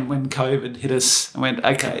 and then when COVID hit us, I went,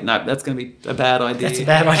 okay, no, that's going to be a bad idea. That's a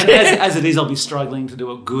bad And idea. as it is, I'll be struggling to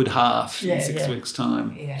do a good half Yeah, in 6 yeah. weeks'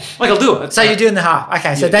 time. Yeah. Like I'll do it. So you're doing the half.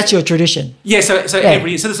 Okay, so Yeah. that's your tradition. Yeah. So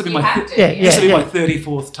every year. So this will be You my have to. Yeah, this will be yeah. my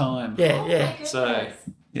 34th time. Yeah, yeah. So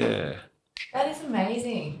yeah. That is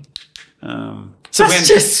amazing. So That's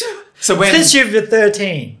just when since you were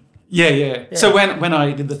 13. yeah. So when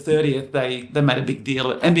I did the 30th, they made a big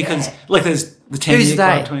deal of it, and because like there's the 10 Who's year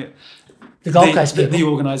they? club, 20, The Gold Coast people. the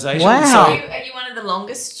organisation. Wow. So, Are you one of the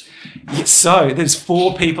longest? so there's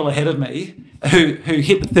 4 people ahead of me who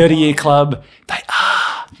hit the 30-year club. They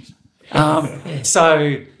are.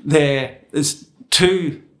 So there's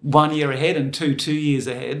 2 1 year ahead and 2 2 years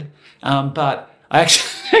ahead. But I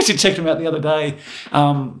actually checked them out the other day.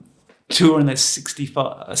 2 are in their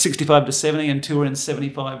 65 to 70 and 2 are in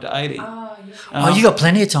 75 to 80. Oh, you got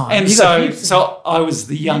plenty of time. And you got heaps of- so I was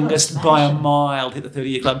the youngest by a mile to hit the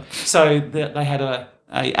 30-year club. So they had a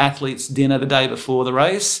athletes dinner the day before the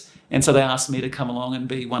race. And so they asked me to come along and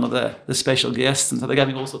be one of the special guests. And so they gave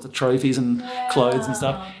me all sorts of trophies and clothes and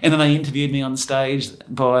stuff. And then they interviewed me on stage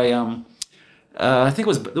by, I think it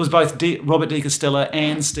was both Robert De Castella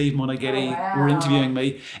and Steve Monaghetti were interviewing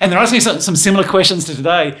me. And they're asking me some similar questions to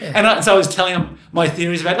today. And so I was telling them my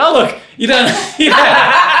theories about, oh, look, you don't have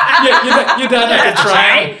to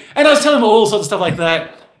train. And I was telling them all sorts of stuff like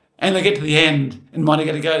that. And they get to the end and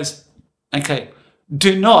Monaghetti goes, okay,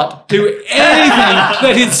 do not do anything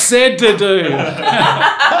that is said to do.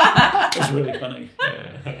 It's really funny.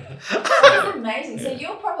 Yeah. That's amazing. So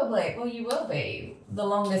you're probably, you will be the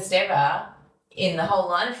longest ever in the whole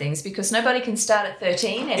line of things because nobody can start at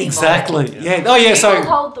 13 anymore. Exactly. Yeah. Oh, yeah. You So will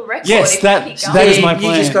hold the record. yes, if that- you keep going. that is my You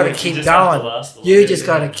plan. just got to Yeah. keep just have to going. last a You little just bit,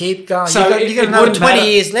 got to yeah. keep going. So you got it another wouldn't 20 matter.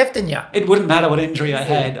 years left in you. it wouldn't matter what injury I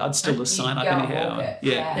had. I'd still just sign up go and anyhow. walk it.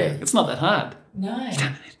 Yeah. Yeah. It's not that hard. No. You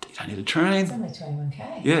don't need to train. It's only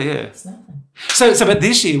 21K. Yeah. It's nothing. So but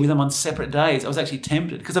this year with them on separate days, I was actually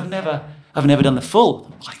tempted because I've never done the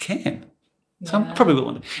full. I can. So I'm probably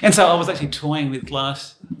willing to. And so I was actually toying with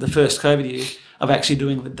the first COVID year of actually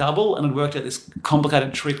doing the double, and I'd worked out this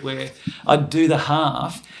complicated trick where I'd do the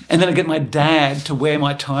half and then I'd get my dad to wear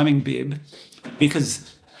my timing bib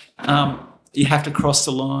because you have to cross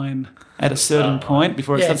the line at a certain point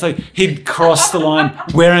before it starts. So he'd cross the line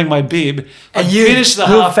wearing my bib. And I'd you finish the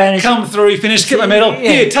will half, finish- come through, finish, get my medal.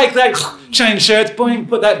 Yeah. Here, take that, change shirts, boing,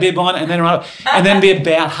 put that bib on, and then run up. And then be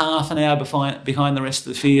about half an hour behind the rest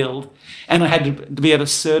of the field. And I had to be at a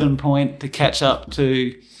certain point to catch up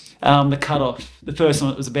to the cutoff. The first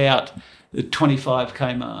one was about the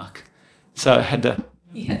 25K mark. So I had to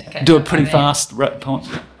do a pretty fast point.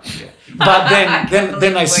 But then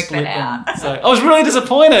they Work split that them. So I was really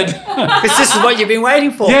disappointed. Because this is what you've been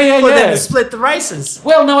waiting for. Yeah, For them yeah. to split the races.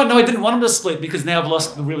 Well, no, I didn't want them to split because now I've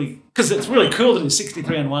lost because it's really cool to do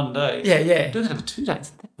 63 in one day. Yeah. Doing it over 2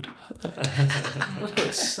 days, that would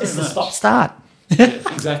hurt so It's the much. stop start. Yeah,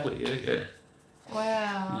 exactly, yeah.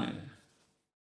 Wow. Yeah.